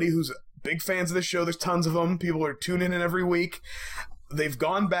 anybody who's big fans of this show, there's tons of them. People are tuning in every week. They've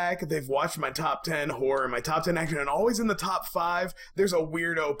gone back, they've watched my top 10 horror, my top 10 action, and always in the top 5, there's a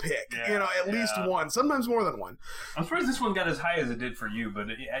weirdo pick. At least one, sometimes more than one. I'm surprised this one got as high as it did for you, but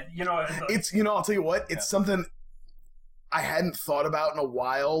I'll tell you what, it's something I hadn't thought about in a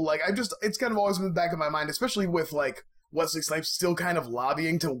while. Like, it's kind of always been in the back of my mind, especially with, like, Wesley Snipes still kind of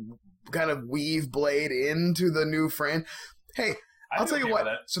lobbying to kind of weave Blade into the new friend. Hey, I'll tell you what,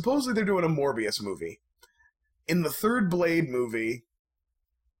 supposedly they're doing a Morbius movie. In the third Blade movie,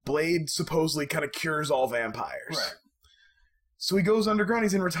 Blade supposedly kind of cures all vampires. Right. So he goes underground,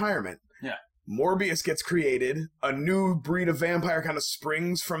 he's in retirement. Yeah. Morbius gets created. A new breed of vampire kind of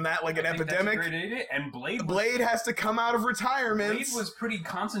springs from that, like an epidemic. That's a great idea. And Blade has to come out of retirement. Blade was pretty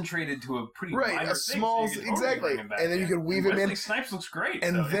concentrated to a pretty a small exactly, and then you could weave him in. Snipes looks great.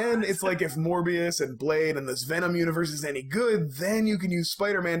 And then it's like if Morbius and Blade and this Venom universe is any good, then you can use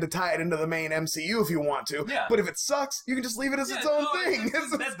Spider-Man to tie it into the main MCU if you want to. Yeah. But if it sucks, you can just leave it as its own thing.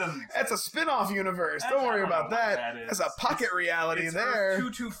 That's a spin-off universe. Don't worry about that. That's a pocket reality there.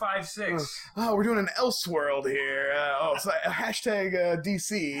 2256. Oh, we're doing an Elseworld here. Hashtag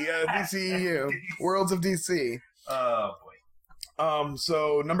DC, DCEU, Worlds of DC. Oh, boy.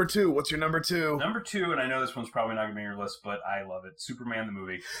 So, number 2, what's your number 2? Number 2, and I know this one's probably not going to be on your list, but I love it. Superman the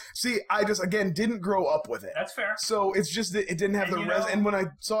movie. See, I just, again, didn't grow up with it. That's fair. So, it's just that it didn't have and when I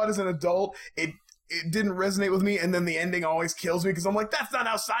saw it as an adult, it didn't resonate with me, and then the ending always kills me because I'm like, that's not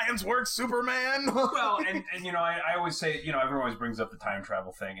how science works, Superman. Well, and I always say, everyone always brings up the time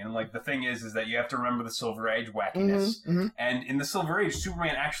travel thing, and like the thing is that you have to remember the Silver Age wackiness, and in the Silver Age,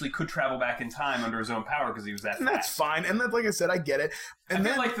 Superman actually could travel back in time under his own power because he was that. And that's fine, and then, like I said, I get it. And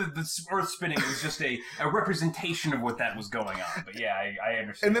I feel like the Earth spinning was just a representation of what that was going on. But yeah, I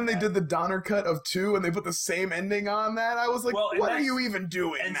understand. And then they did the Donner cut of 2, and they put the same ending on that. I was like, what are you even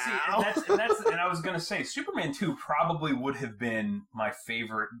doing now? And I was gonna say, Superman 2 probably would have been my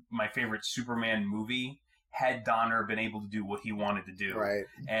favorite Superman movie had Donner been able to do what he wanted to do. Right.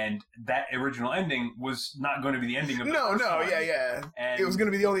 And that original ending was not going to be the ending of the first one. Yeah. And it was going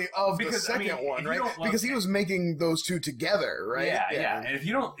to be the only of the second one, right? Because he was making those two together, right? Yeah. And if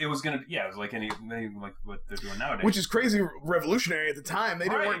you don't, it was going to, it was like like what they're doing nowadays. Which is crazy revolutionary at the time. They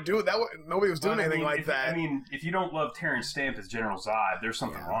weren't doing that. Nobody was doing anything like that. I mean, if you don't love Terrence Stamp as General Zod, there's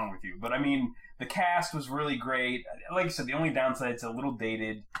something wrong with you. But I mean, the cast was really great. Like I said, the only downside, it's a little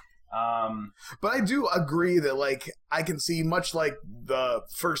dated. But I do agree that, like, I can see, much like the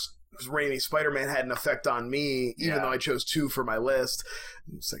first Raimi Spider-Man had an effect on me, even though I chose 2 for my list.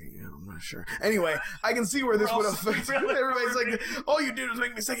 I'm not sure. Anyway, I can see where this would affect. Everybody's like, all you did was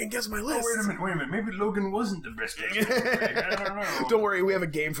make me second guess my list. Oh, wait a minute. Maybe Logan wasn't the best guess. I don't know. Don't worry, we have a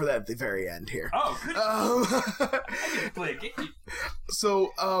game for that at the very end here. Oh, good. I get to play a game.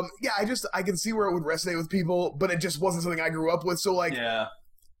 So, I can see where it would resonate with people, but it just wasn't something I grew up with. So, like,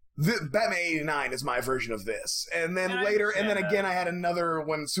 Batman 89 is my version of this, and then again I had another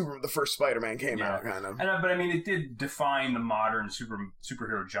when the first Spider-Man came out, kind of. But I mean, it did define the modern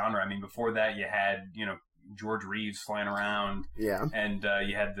superhero genre. I mean, before that you had George Reeves flying around. Yeah. And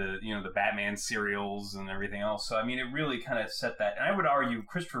you had the Batman serials and everything else. So, I mean, it really kind of set that. And I would argue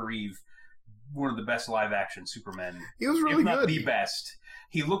Christopher Reeve, one of the best live-action Supermen. He was really if not good. The best.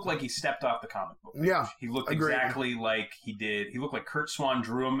 He looked like he stepped off the comic book page. Yeah. He looked agreed. exactly like he did. He looked like Kurt Swan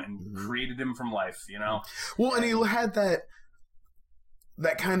drew him and created him from life, you know? Well, and he had that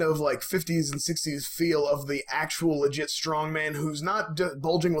kind of like 50s and 60s feel of the actual legit strongman who's not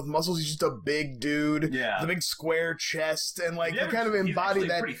bulging with muscles. He's just a big dude. Yeah. The big square chest. And like, Yeah, he kind of he's embodied actually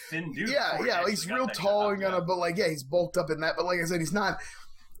that. a pretty thin dude. Yeah, he's real tall and but like, yeah, he's bulked up in that. But like I said, he's not.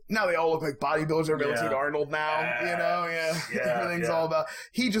 Now they all look like bodybuilders. Everybody looks like Arnold now, everything's all about.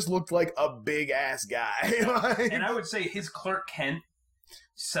 He just looked like a big ass guy. Like, and I would say his Clark Kent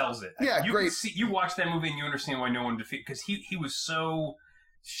sells it. Yeah, you great. You watch that movie and you understand why no one defeated, because he was so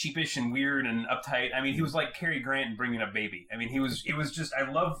sheepish and weird and uptight. I mean, he was like Cary Grant and Bringing Up Baby. I mean, he was just.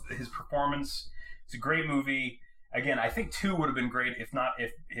 I love his performance. It's a great movie. Again, I think 2 would have been great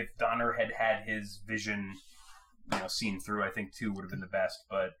if Donner had his vision, seen through. I think 2 would have been the best,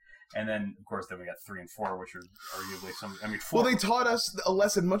 and then of course we got 3 and 4, which are arguably some. I mean, 4. Well, they taught us a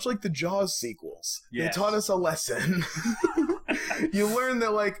lesson, much like the Jaws sequels. Yes. They taught us a lesson. You learn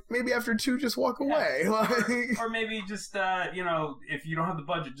that, like, maybe after 2, just walk away. Like, or maybe just, if you don't have the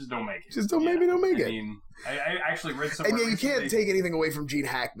budget, just don't make it. Just maybe don't make it. I mean, I actually read some. And yeah, you can't take anything away from Gene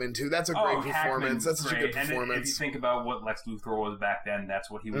Hackman too. That's a great performance. That's such a good performance. And if you think about what Lex Luthor was back then, that's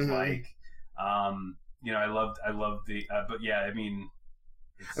what he was like. I loved the. But yeah, I mean.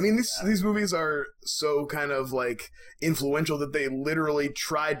 These movies are so kind of like influential that they literally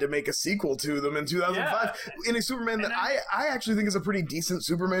tried to make a sequel to them in 2005 in a Superman that I actually think is a pretty decent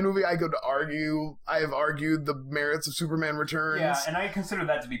Superman movie. I have argued the merits of Superman Returns. Yeah, and I consider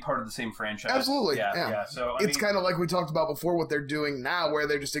that to be part of the same franchise. Absolutely. Yeah. So it's kind of like we talked about before, what they're doing now, where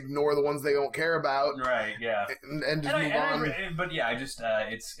they just ignore the ones they don't care about. Right. Yeah. And just move on. But yeah, I just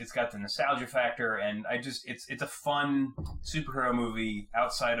it's got the nostalgia factor, and it's a fun superhero movie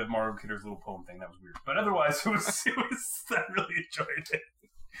outside of Mario Kidder's little poem thing. That was weird, but otherwise it was I really enjoyed it.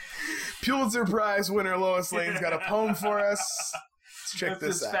 Pulitzer Prize winner Lois Lane's got a poem for us. Let's check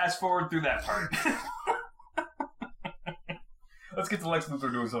this out. Let's fast forward through that part. Let's get to Lex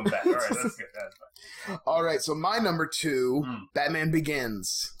Luthor doing something bad. All right, that's good. That's fine. All right, so my number 2, Batman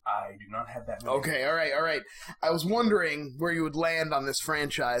Begins. I do not have that movie. Okay, all right. I was wondering where you would land on this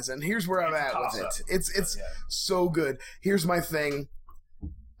franchise, and here's where I'm at with it. It's so good. Here's my thing.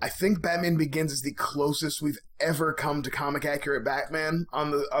 I think Batman Begins is the closest we've ever come to comic accurate Batman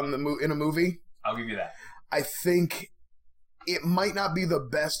in a movie. I'll give you that. I think it might not be the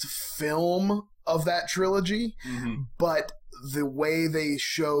best film of that trilogy, but the way they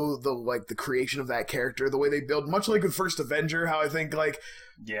show the creation of that character, the way they build, much like with First Avenger, how I think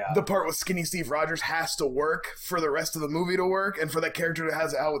the part with skinny Steve Rogers has to work for the rest of the movie to work, and for that character to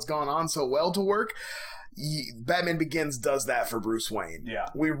have how it's gone on so well to work. Batman Begins does that for Bruce Wayne. Yeah.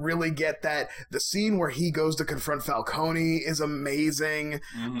 We really get that. The scene where he goes to confront Falcone is amazing.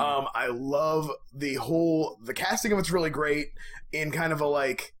 I love the casting of it's really great in kind of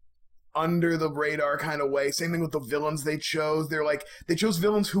a under the radar kind of way. Same thing with the villains they chose. They chose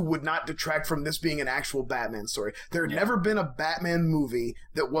villains who would not detract from this being an actual Batman story. There had never been a Batman movie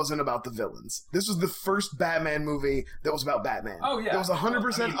that wasn't about the villains. This was the first Batman movie that was about Batman. Oh yeah. It was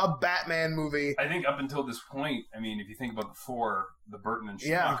 100% a Batman movie. I think up until this point, if you think about the Burton and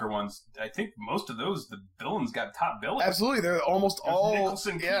Schumacher ones, I think most of those, the villains got top billing. Absolutely. They're almost all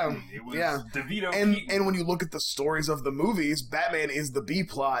Nicholson, Keaton. It was DeVito, and when you look at the stories of the movies, Batman is the B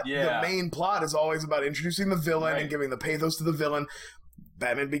plot. Yeah. The main plot is always about introducing the villain and giving the pathos to the villain.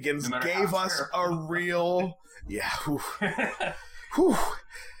 Batman Begins gave us a real whew.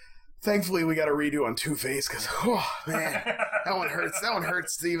 Thankfully, we got a redo on Two-Face because, man, that one hurts. That one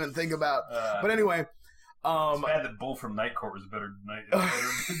hurts to even think about. But anyway, it's bad that Bull from Night Court was better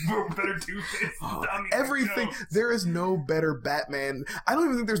Two-Face. Everything. There is no better Batman. I don't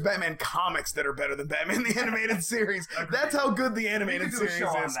even think there's Batman comics that are better than Batman the Animated Series. That's how good the animated series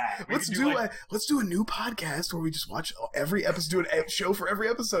is. Let's do a new podcast where we just watch every episode, do a show for every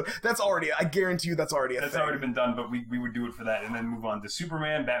episode. I guarantee you that's already a thing. That's already been done, but we would do it for that and then move on to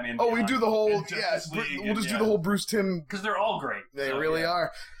Superman, Batman. Oh, we do the whole we'll just do the whole Bruce Timm, because they're all great. They really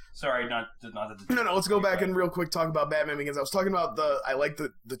are. Sorry, not No, let's go back and real quick talk about Batman Begins. I was talking about I like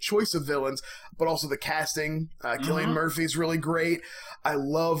the choice of villains, but also the casting. Cillian Murphy's really great. I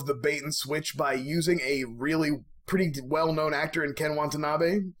love the bait and switch by using a really pretty well-known actor in Ken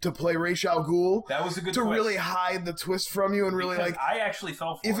Watanabe to play Ra's al Ghul. That was a good to twist. Really hide the twist from you and really because I actually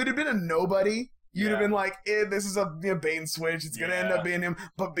fell for if it had been a nobody you'd have been like, this is a bait and switch. It's going to end up being him.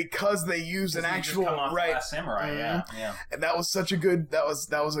 But because they used an actual Last Samurai, yeah. And that was such a good. That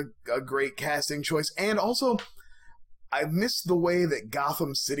was a great casting choice. And also, I miss the way that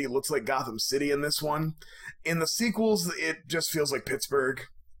Gotham City looks like Gotham City in this one. In the sequels, it just feels like Pittsburgh.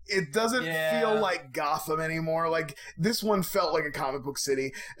 It doesn't feel like Gotham anymore. Like, this one felt like a comic book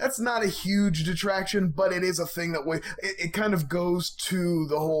city. That's not a huge detraction, but it is a thing that it kind of goes to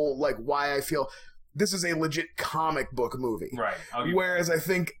the whole, like, why I feel this is a legit comic book movie. Right. Whereas I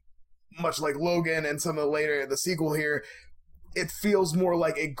think, much like Logan and some of the sequel here, it feels more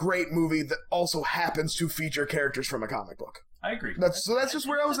like a great movie that also happens to feature characters from a comic book. I agree. That's just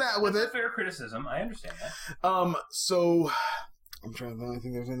where I was at with it. That's a fair criticism. I understand that. So I'm trying to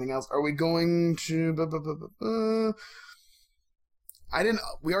think there's anything else. Are we going to...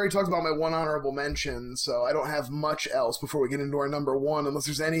 We already talked about my one honorable mention, so I don't have much else before we get into our number one, unless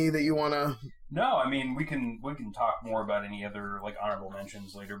there's any that you want to... No, I mean, we can talk more about any other, like, honorable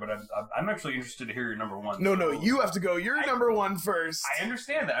mentions later, but I'm actually interested to hear your number one. No, you have to go. You're number one first. I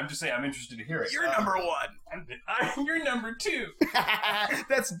understand that. I'm just saying I'm interested to hear it. You're number one. You're number two.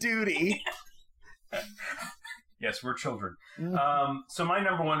 That's duty. Yes, we're children. So my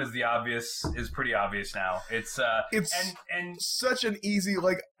number one is pretty obvious now. It's such an easy,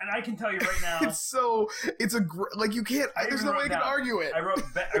 like, and I can tell you right now, you can't. There's no way you can argue it. I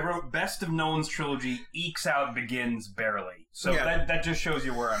wrote best of Nolan's trilogy ekes out Begins barely. So that just shows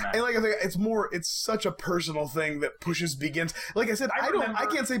you where I'm at. And like I think it's such a personal thing that pushes Begins. Like I said, I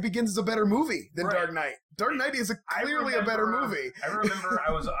can't say Begins is a better movie than Dark Knight. Dark Knight is clearly a better movie. I remember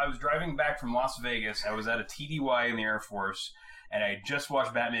I was driving back from Las Vegas. I was at a TDY in the Air Force, and I just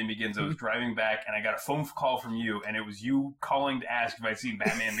watched Batman Begins. I was driving back, and I got a phone call from you, and it was you calling to ask if I'd seen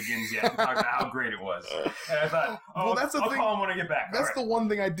Batman Begins yet, to talk about how great it was. And I thought, I'll call him when I get back. That's the one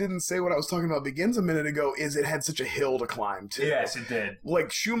thing I didn't say when I was talking about Begins a minute ago, is it had such a hill to climb, too. Yes, it did.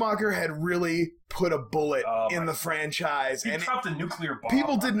 Like, Schumacher had really put a bullet in the franchise. He dropped a nuclear bomb.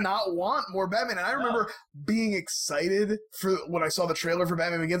 People did not want more Batman, and I remember being excited for when I saw the trailer for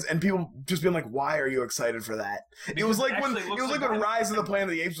Batman Begins, and people just being like, "Why are you excited for that?" It was like when Rise of the Planet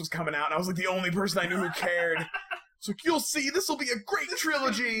of the Apes was coming out, and I was like the only person I knew who cared. It's like, you'll see, this will be a great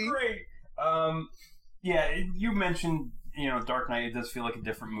trilogy. Great. You mentioned, Dark Knight. It does feel like a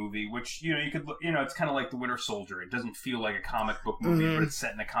different movie, which you could, it's kind of like The Winter Soldier. It doesn't feel like a comic book movie, but it's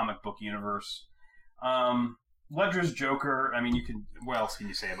set in a comic book universe. Ledger's Joker, I mean, what else can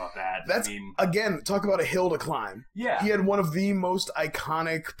you say about that? Again, talk about a hill to climb. Yeah. He had one of the most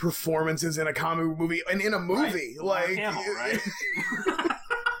iconic performances in a comic book movie, and in a movie. Right. Like, Hamill, right?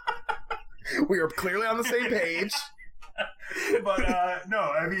 We are clearly on the same page. But, no,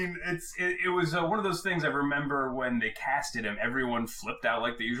 I mean, it was one of those things I remember when they casted him, everyone flipped out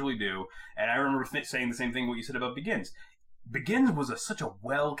like they usually do, and I remember saying the same thing what you said about Begins. Begins was such a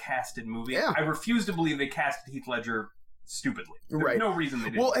well-casted movie. Yeah. I refuse to believe they casted Heath Ledger stupidly. There's no reason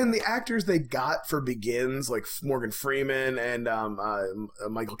they didn't. Well, and the actors they got for Begins, like Morgan Freeman and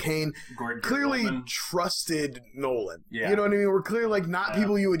Michael Caine, clearly trusted Nolan. Yeah. You know what I mean? We're clearly like not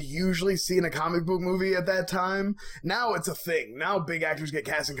people you would usually see in a comic book movie at that time. Now it's a thing. Now big actors get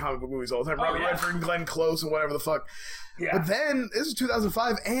cast in comic book movies all the time. Robert Redford and Glenn Close and whatever the fuck. Yeah. But then, this was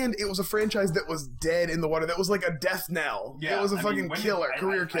 2005, and it was a franchise that was dead in the water. That was like a death knell. Yeah. It was a fucking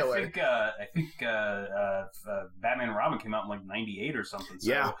career killer. I think Batman and Robin came out in like 98 or something.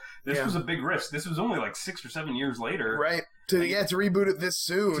 So this was a big risk. This was only like 6 or 7 years later. Right. To reboot it this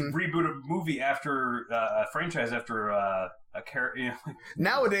soon. To reboot a movie after a franchise after a character.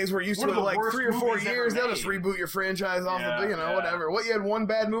 Nowadays, we're used to like 3 or 4 years. They'll just reboot your franchise off of, whatever. What, you had one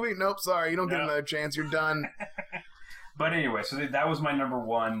bad movie? Nope, sorry. You don't get another chance. You're done. But anyway, so that was my number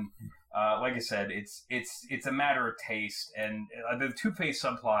one. Like I said, it's a matter of taste, and the Two-Face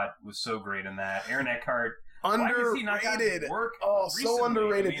subplot was so great in that. Aaron Eckhart, underrated. Work recently? So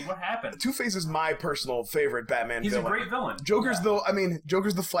underrated. I mean, what happened? Two-Face is my personal favorite Batman villain. He's a great villain. Joker's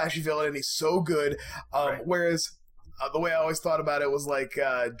Joker's the flashy villain, and he's so good. Whereas the way I always thought about it was like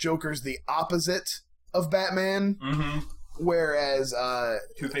Joker's the opposite of Batman. Mm-hmm. Whereas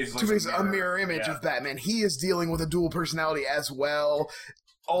Two-Face is a mirror image of Batman. He is dealing with a dual personality as well.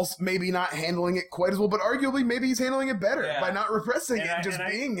 Also, maybe not handling it quite as well, but arguably maybe he's handling it better by not repressing it and just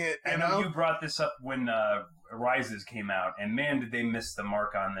being it. I know you brought this up when Rises came out, and man, did they miss the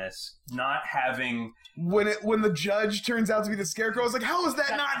mark on this. Not having... When the judge turns out to be the Scarecrow, I was like, how is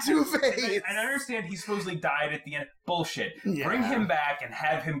that not Two-Face? And I understand he supposedly died at the end. Bullshit. Yeah. Bring him back and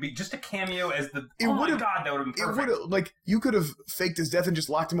have him be just a cameo as the... God, that would have been perfect. You could have faked his death and just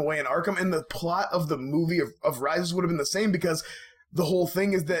locked him away in Arkham, and the plot of the movie of Rises would have been the same, because the whole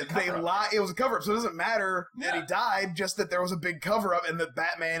thing is that they lie. It was a cover-up, so it doesn't matter that he died, just that there was a big cover-up and that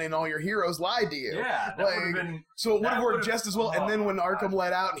Batman and all your heroes lied to you. Yeah, that would have been... So it would have worked just as well. And then when Arkham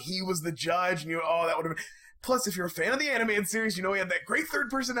let out and he was the judge, and that would have been... Plus, if you're a fan of the animated series, he had that great third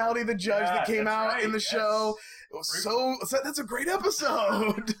personality of the judge that came out in the show. It was so that's a great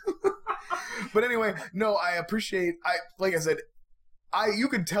episode. But anyway, no, I appreciate... like I said... you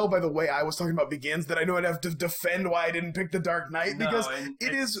could tell by the way I was talking about Begins that I know I'd have to defend why I didn't pick The Dark Knight, because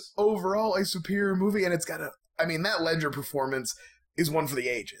it is overall a superior movie, and it's got that Ledger performance is one for the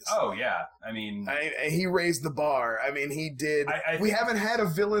ages. Oh, yeah. I mean... he raised the bar. I mean, he did... we haven't had a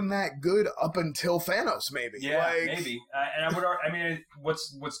villain that good up until Thanos, maybe. Yeah, maybe. And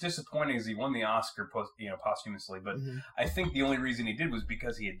what's disappointing is he won the Oscar posthumously, but I think the only reason he did was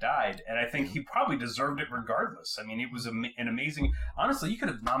because he had died, and I think he probably deserved it regardless. I mean, it was an amazing... Honestly, you could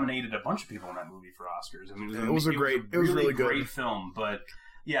have nominated a bunch of people in that movie for Oscars. I mean, it was really good. Great film, but...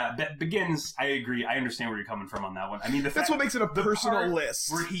 Yeah, that Begins. I agree. I understand where you're coming from on that one. I mean, that's what makes it a personal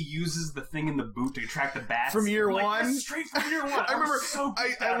list. Where he uses the thing in the boot to attract the bats from year one, straight from year one. I remember.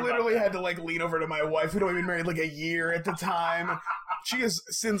 I literally had to lean over to my wife, who'd only been married a year at the time. She has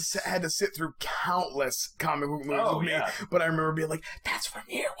since had to sit through countless comic book movies with me, but I remember being like, "That's from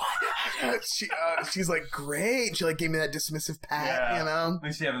year one." She's like, "Great." She gave me that dismissive pat. At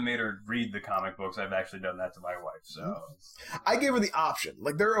least you haven't made her read the comic books. I've actually done that to my wife, so I gave her the option.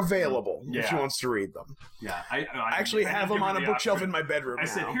 They're available if she wants to read them. Yeah, I actually have them on a bookshelf in my bedroom. I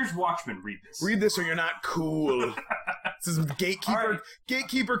said, "Here's Watchmen. Read this. Read this, or you're not cool." This is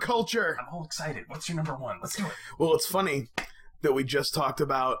gatekeeper culture. I'm all excited. What's your number one? Let's do it. Well, it's funny that we just talked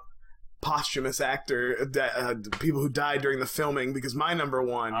about posthumous people who died during the filming, because my number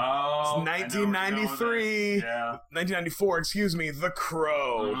one is 1994, excuse me, The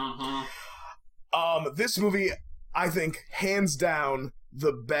Crow. This movie, I think, hands down,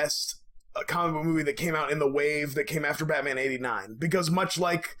 the best comic book movie that came out in the wave that came after Batman 89. Because much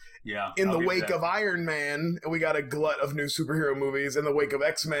like in the wake of Iron Man, we got a glut of new superhero movies. In the wake of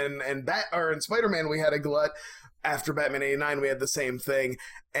X-Men and Spider-Man, we had a glut. After Batman 89, we had the same thing.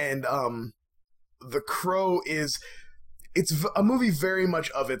 And The Crow it's a movie very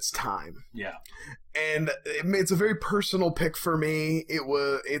much of its time. Yeah. And it's a very personal pick for me.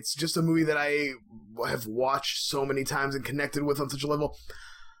 It's just a movie that I have watched so many times and connected with on such a level.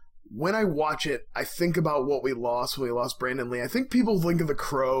 When I watch it, I think about what we lost when we lost Brandon Lee. I think people think of The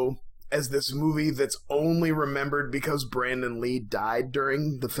Crow as this movie that's only remembered because Brandon Lee died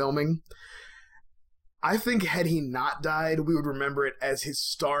during the filming. I think had he not died, we would remember it as his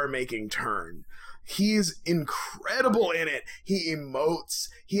star-making turn. He's incredible in it. He emotes.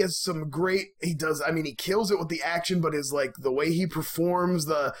 He has some great... he kills it with the action, but the way he performs,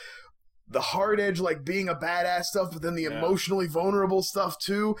 the hard edge, being a badass stuff, but then the emotionally vulnerable stuff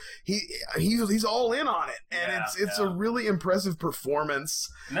too. He's all in on it, and it's a really impressive performance.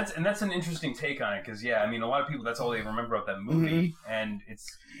 And that's an interesting take on it, because a lot of people, that's all they remember about that movie, and it's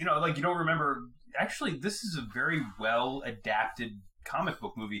you don't remember. Actually, this is a very well adapted comic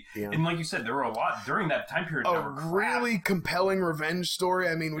book movie, and like you said, there were a lot during that time period. A really compelling revenge story.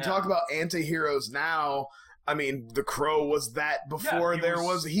 I mean, we talk about anti-heroes now. I mean, The Crow was that before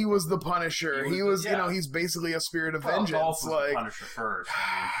he was the Punisher. He was he's basically a spirit of vengeance. Dolph was the Punisher first.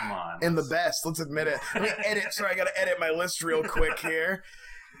 I mean, come on. And the best, let's admit it. Let me edit. Sorry, I gotta edit my list real quick here.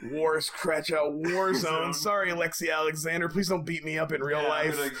 Scratch out Warzone. Sorry, Lexi Alexander. Please don't beat me up in real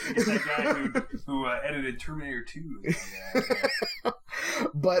life. It's that guy who edited Terminator 2.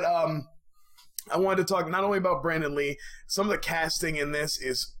 But I wanted to talk not only about Brandon Lee, some of the casting in this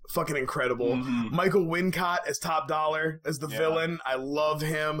is fucking incredible. Michael Wincott as Top Dollar, as the villain. I love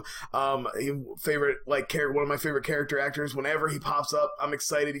him. One of my favorite character actors. Whenever he pops up, I'm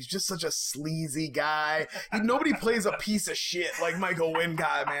excited. He's just such a sleazy guy. Nobody plays a piece of shit like Michael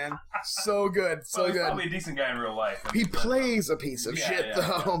Wincott, man. So good. He's probably a decent guy in real life. He plays a piece of shit,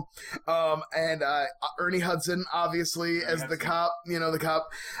 though. And Ernie Hudson, obviously, as the cop, the cop.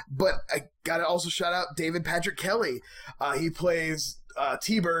 But I gotta also shout out David Patrick Kelly. He plays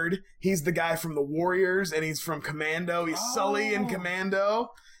T-Bird. He's the guy from The Warriors, and he's from Commando. He's Sully in Commando.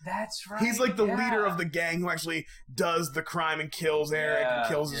 That's right. He's the leader of the gang who actually does the crime and kills Eric and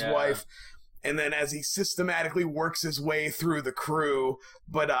kills his wife. And then as he systematically works his way through the crew.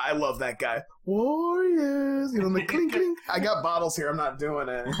 But I love that guy. Warriors. The clink clink. I got bottles here. I'm not doing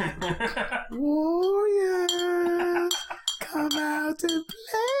it. Warriors. Come out to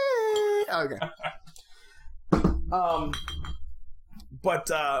play. Okay.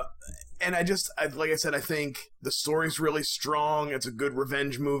 And like I said, I think the story's really strong. It's a good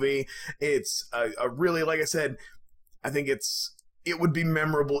revenge movie. It's a really, like I said, I think it's it would be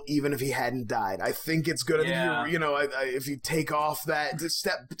memorable even if he hadn't died. I think it's good. Yeah. If you take off that,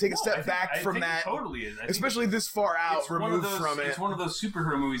 take a step back from that. It totally is. Especially this far out, removed from it. It's one of those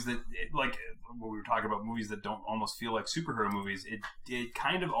superhero movies that, like, when we were talking about movies that don't almost feel like superhero movies, it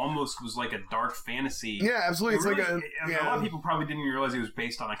kind of almost was like a dark fantasy. Yeah, absolutely. It's really, like a lot of people probably didn't even realize it was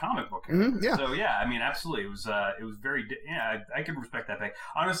based on a comic book. Mm-hmm, yeah. So yeah, I mean, absolutely, it was very. I could respect that pick.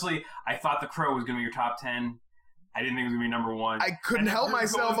 Honestly, I thought The Crow was going to be your top 10. I didn't think it was going to be number 1. I couldn't help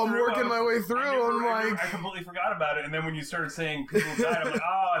myself. I'm working my way through. I completely forgot about it. And then when you started saying people died, I'm like,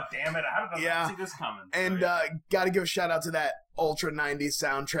 oh, damn it. How did I not see this coming? And got to give a shout out to that Ultra 90s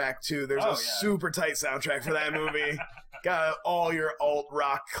soundtrack, too. There's super tight soundtrack for that movie. Got all your alt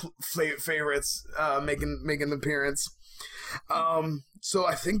rock favorites making an appearance. So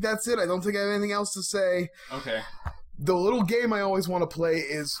I think that's it. I don't think I have anything else to say. Okay. The little game I always want to play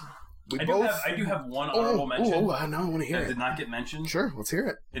is... I do have one honorable mention. I want to hear it. That did not get mentioned. Sure, let's hear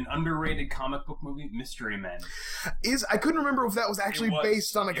it. An underrated comic book movie, Mystery Men. I couldn't remember if that was actually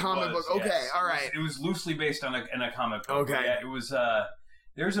based on a comic book. Okay, yes. all right. It was loosely based on a comic book. Okay. Yeah, it was.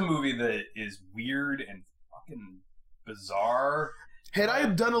 There's a movie that is weird and fucking bizarre. Had I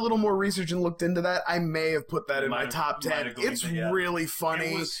done a little more research and looked into that, I may have put that in my top 10. It's really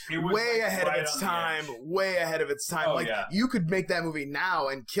funny. It was way ahead of its time. Way ahead of its time. You could make that movie now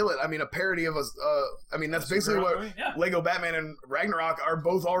and kill it. I mean, a parody of that's basically what Lego Batman and Ragnarok are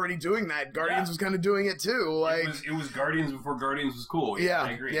both already doing that. Guardians was kind of doing it too. Like it was Guardians before Guardians was cool. Yeah,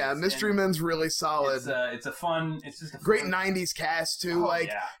 I agree. Yeah, Mystery Men's really solid. It's just a great 90s cast too.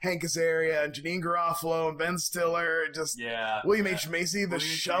 Hank Azaria and Janine Garofalo and Ben Stiller. William H. Macy, the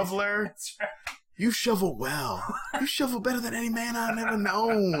shoveler. That's right. You shovel well. You shovel better than any man I've ever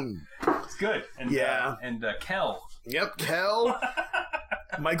known. It's good. And, and Kel. Yep, Kel.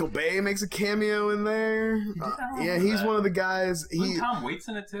 Michael Bay makes a cameo in there. He's one of the guys. Tom Waits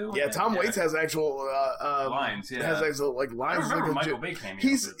in it too. Yeah, Tom Waits has actual lines. Yeah, has actual lines. I remember Michael Bay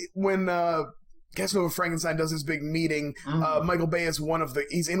cameo. When Casanova Frankenstein does his big meeting. Michael Bay is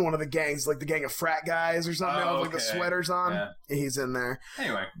he's in one of the gangs, like the gang of frat guys or something, with the sweaters on. Yeah. He's in there.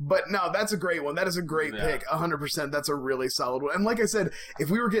 Anyway. But no, that's a great one. That is a great pick. 100%. That's a really solid one. And like I said, if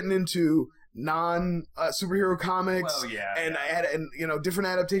we were getting into non-superhero comics and different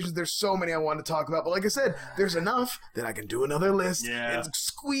adaptations, there's so many I want to talk about. But like I said, there's enough that I can do another list and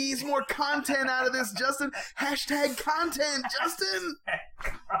squeeze more content out of this, Justin. Hashtag content, Justin.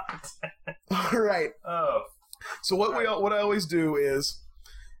 All right. Oh. So what I always do is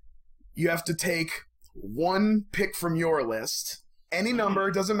you have to take one pick from your list, any number,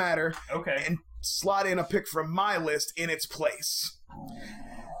 doesn't matter, and slot in a pick from my list in its place.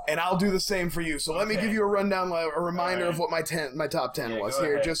 And I'll do the same for you. So let me give you a rundown, a reminder of what my top 10 was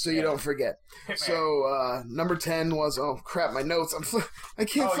here, just so you don't forget. So number 10 was my notes. I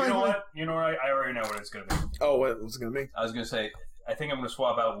can't find. You know what? I already know what it's gonna be. Oh, what was it gonna be? I was gonna say, I think I'm gonna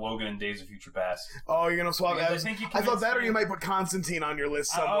swap out Logan and Days of Future Past. Oh, you're gonna swap that? I thought that, or you might put Constantine on your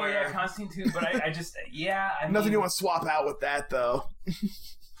list somewhere. Oh yeah, Constantine too. But I just nothing you want to swap out with that though.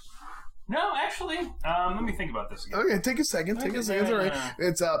 No, actually, let me think about this again. Okay, take a second. It's all right.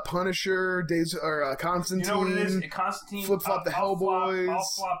 It's Punisher, Constantine. You know what it is? Constantine. Flip-flop the Hellboys. I'll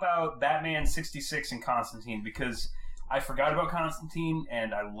swap out Batman 66 and Constantine because I forgot about Constantine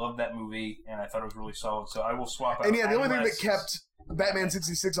and I love that movie and I thought it was really solid. So I will swap out. And the only thing that kept Batman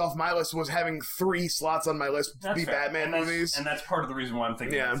 66 off my list was having 3 slots on my list to be Batman movies. And that's part of the reason why I'm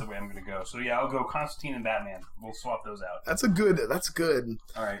thinking that's the way I'm going to go. So yeah, I'll go Constantine and Batman. We'll swap those out. That's good.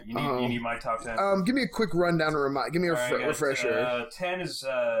 All right, you need my top 10? Give me a quick rundown give me a refresher. 10 is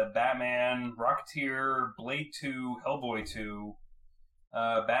Batman, Rocketeer, Blade 2, Hellboy 2,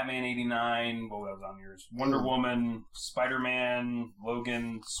 Batman 89, what was on yours? Wonder Woman, Spider-Man,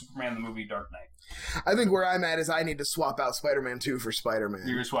 Logan, Superman the movie, Dark Knight. I think where I'm at is I need to swap out Spider-Man 2 for Spider-Man.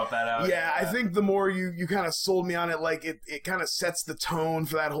 You're going to swap that out? Yeah, I think the more you kind of sold me on it, like it kind of sets the tone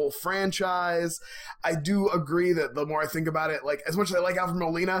for that whole franchise. I do agree that the more I think about it, like as much as I like Alfred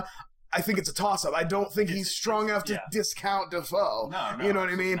Molina, I think it's a toss-up. I don't think he's strong enough to discount Dafoe. No, you know what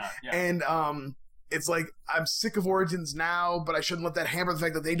I mean? And it's like, I'm sick of Origins now, but I shouldn't let that hamper the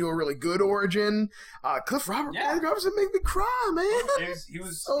fact that they do a really good Origin. Cliff Robertson made me cry, man. He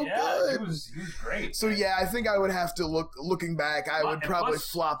was so good. He was great. So yeah, I think I would have to looking back, I would probably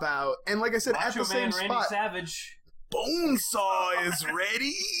flop out. And like I said, at the same spot, Randy Savage. Bonesaw is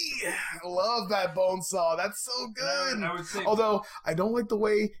ready. I love that Bonesaw. That's so good. I would say, although I don't like the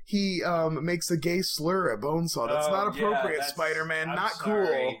way he makes a gay slur at Bonesaw. That's not appropriate, Spider-Man. Not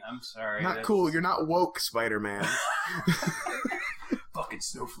cool. I'm sorry. Not cool. You're not woke, Spider-Man. Fucking giant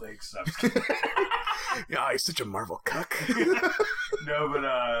snowflakes. I'm just kidding. Yeah, he's such a Marvel cuck. No, but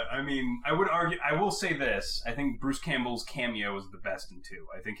I mean, I would argue. I will say this: I think Bruce Campbell's cameo is the best in 2.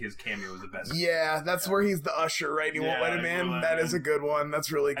 I think his cameo is the best. Yeah, that's where he's the usher, right? He won't let him in. That is a good one.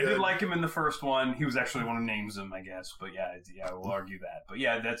 That's really good. I did like him in the first one. He was actually one who names him, I guess. But yeah, we'll argue that. But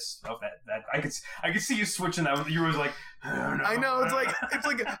yeah, that's that. I could see you switching that. You was like, oh, no. I know it's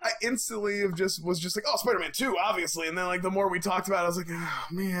like I instantly was just like, oh, Spider-Man 2, obviously, and then like the more we talked about it, I was like, oh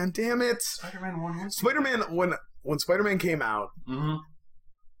man, damn it. Spider-Man 1 was Spider-Man when Spider-Man came out. Mm-hmm.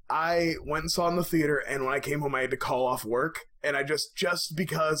 I went and saw it in the theater, and when I came home, I had to call off work, and I just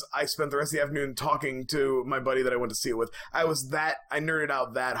because I spent the rest of the afternoon talking to my buddy that I went to see it with, I nerded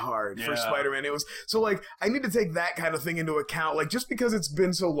out that hard for Spider-Man. It was, so, like, I need to take that kind of thing into account, like, just because it's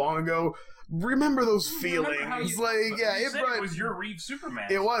been so long ago, remember those feelings. It was your Reeve Superman.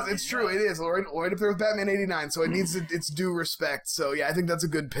 It was. It's true. It is. Right up there with Batman 89. So it needs its due respect. So yeah, I think that's a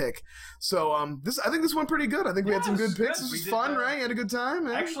good pick. So I think this went pretty good. I think we had some good picks. This was fun, right? You had a good time.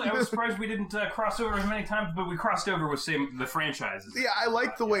 Actually, I was surprised we didn't cross over as many times, but we crossed over with the franchises. Yeah, I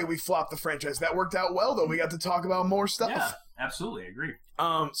like the way we flopped the franchise. That worked out well, though. We got to talk about more stuff. Yeah, absolutely. I agree.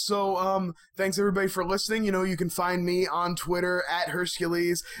 Thanks everybody for listening. You know, you can find me on Twitter at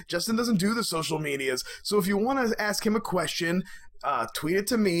Hercules. Justin doesn't do the social medias, so if you want to ask him a question, tweet it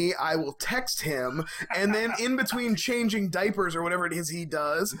to me. I will text him, and then in between changing diapers or whatever it is he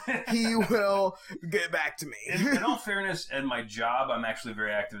does, he will get back to me. In all fairness, at my job, I'm actually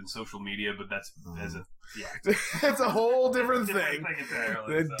very active in social media, but that's that's a whole different thing.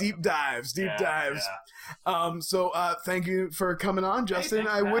 Entirely, so. Deep dives. Yeah. So thank you for coming on, Justin.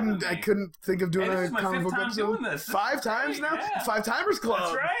 Hey, I couldn't think of doing a comic book episode. 5 times now? Yeah. 5 Timers Club.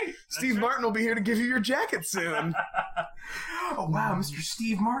 That's right. Steve Martin will be here to give you your jacket soon. Oh wow, Mr.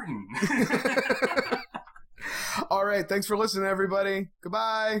 Steve Martin. All right, thanks for listening, everybody.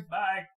 Goodbye. Bye.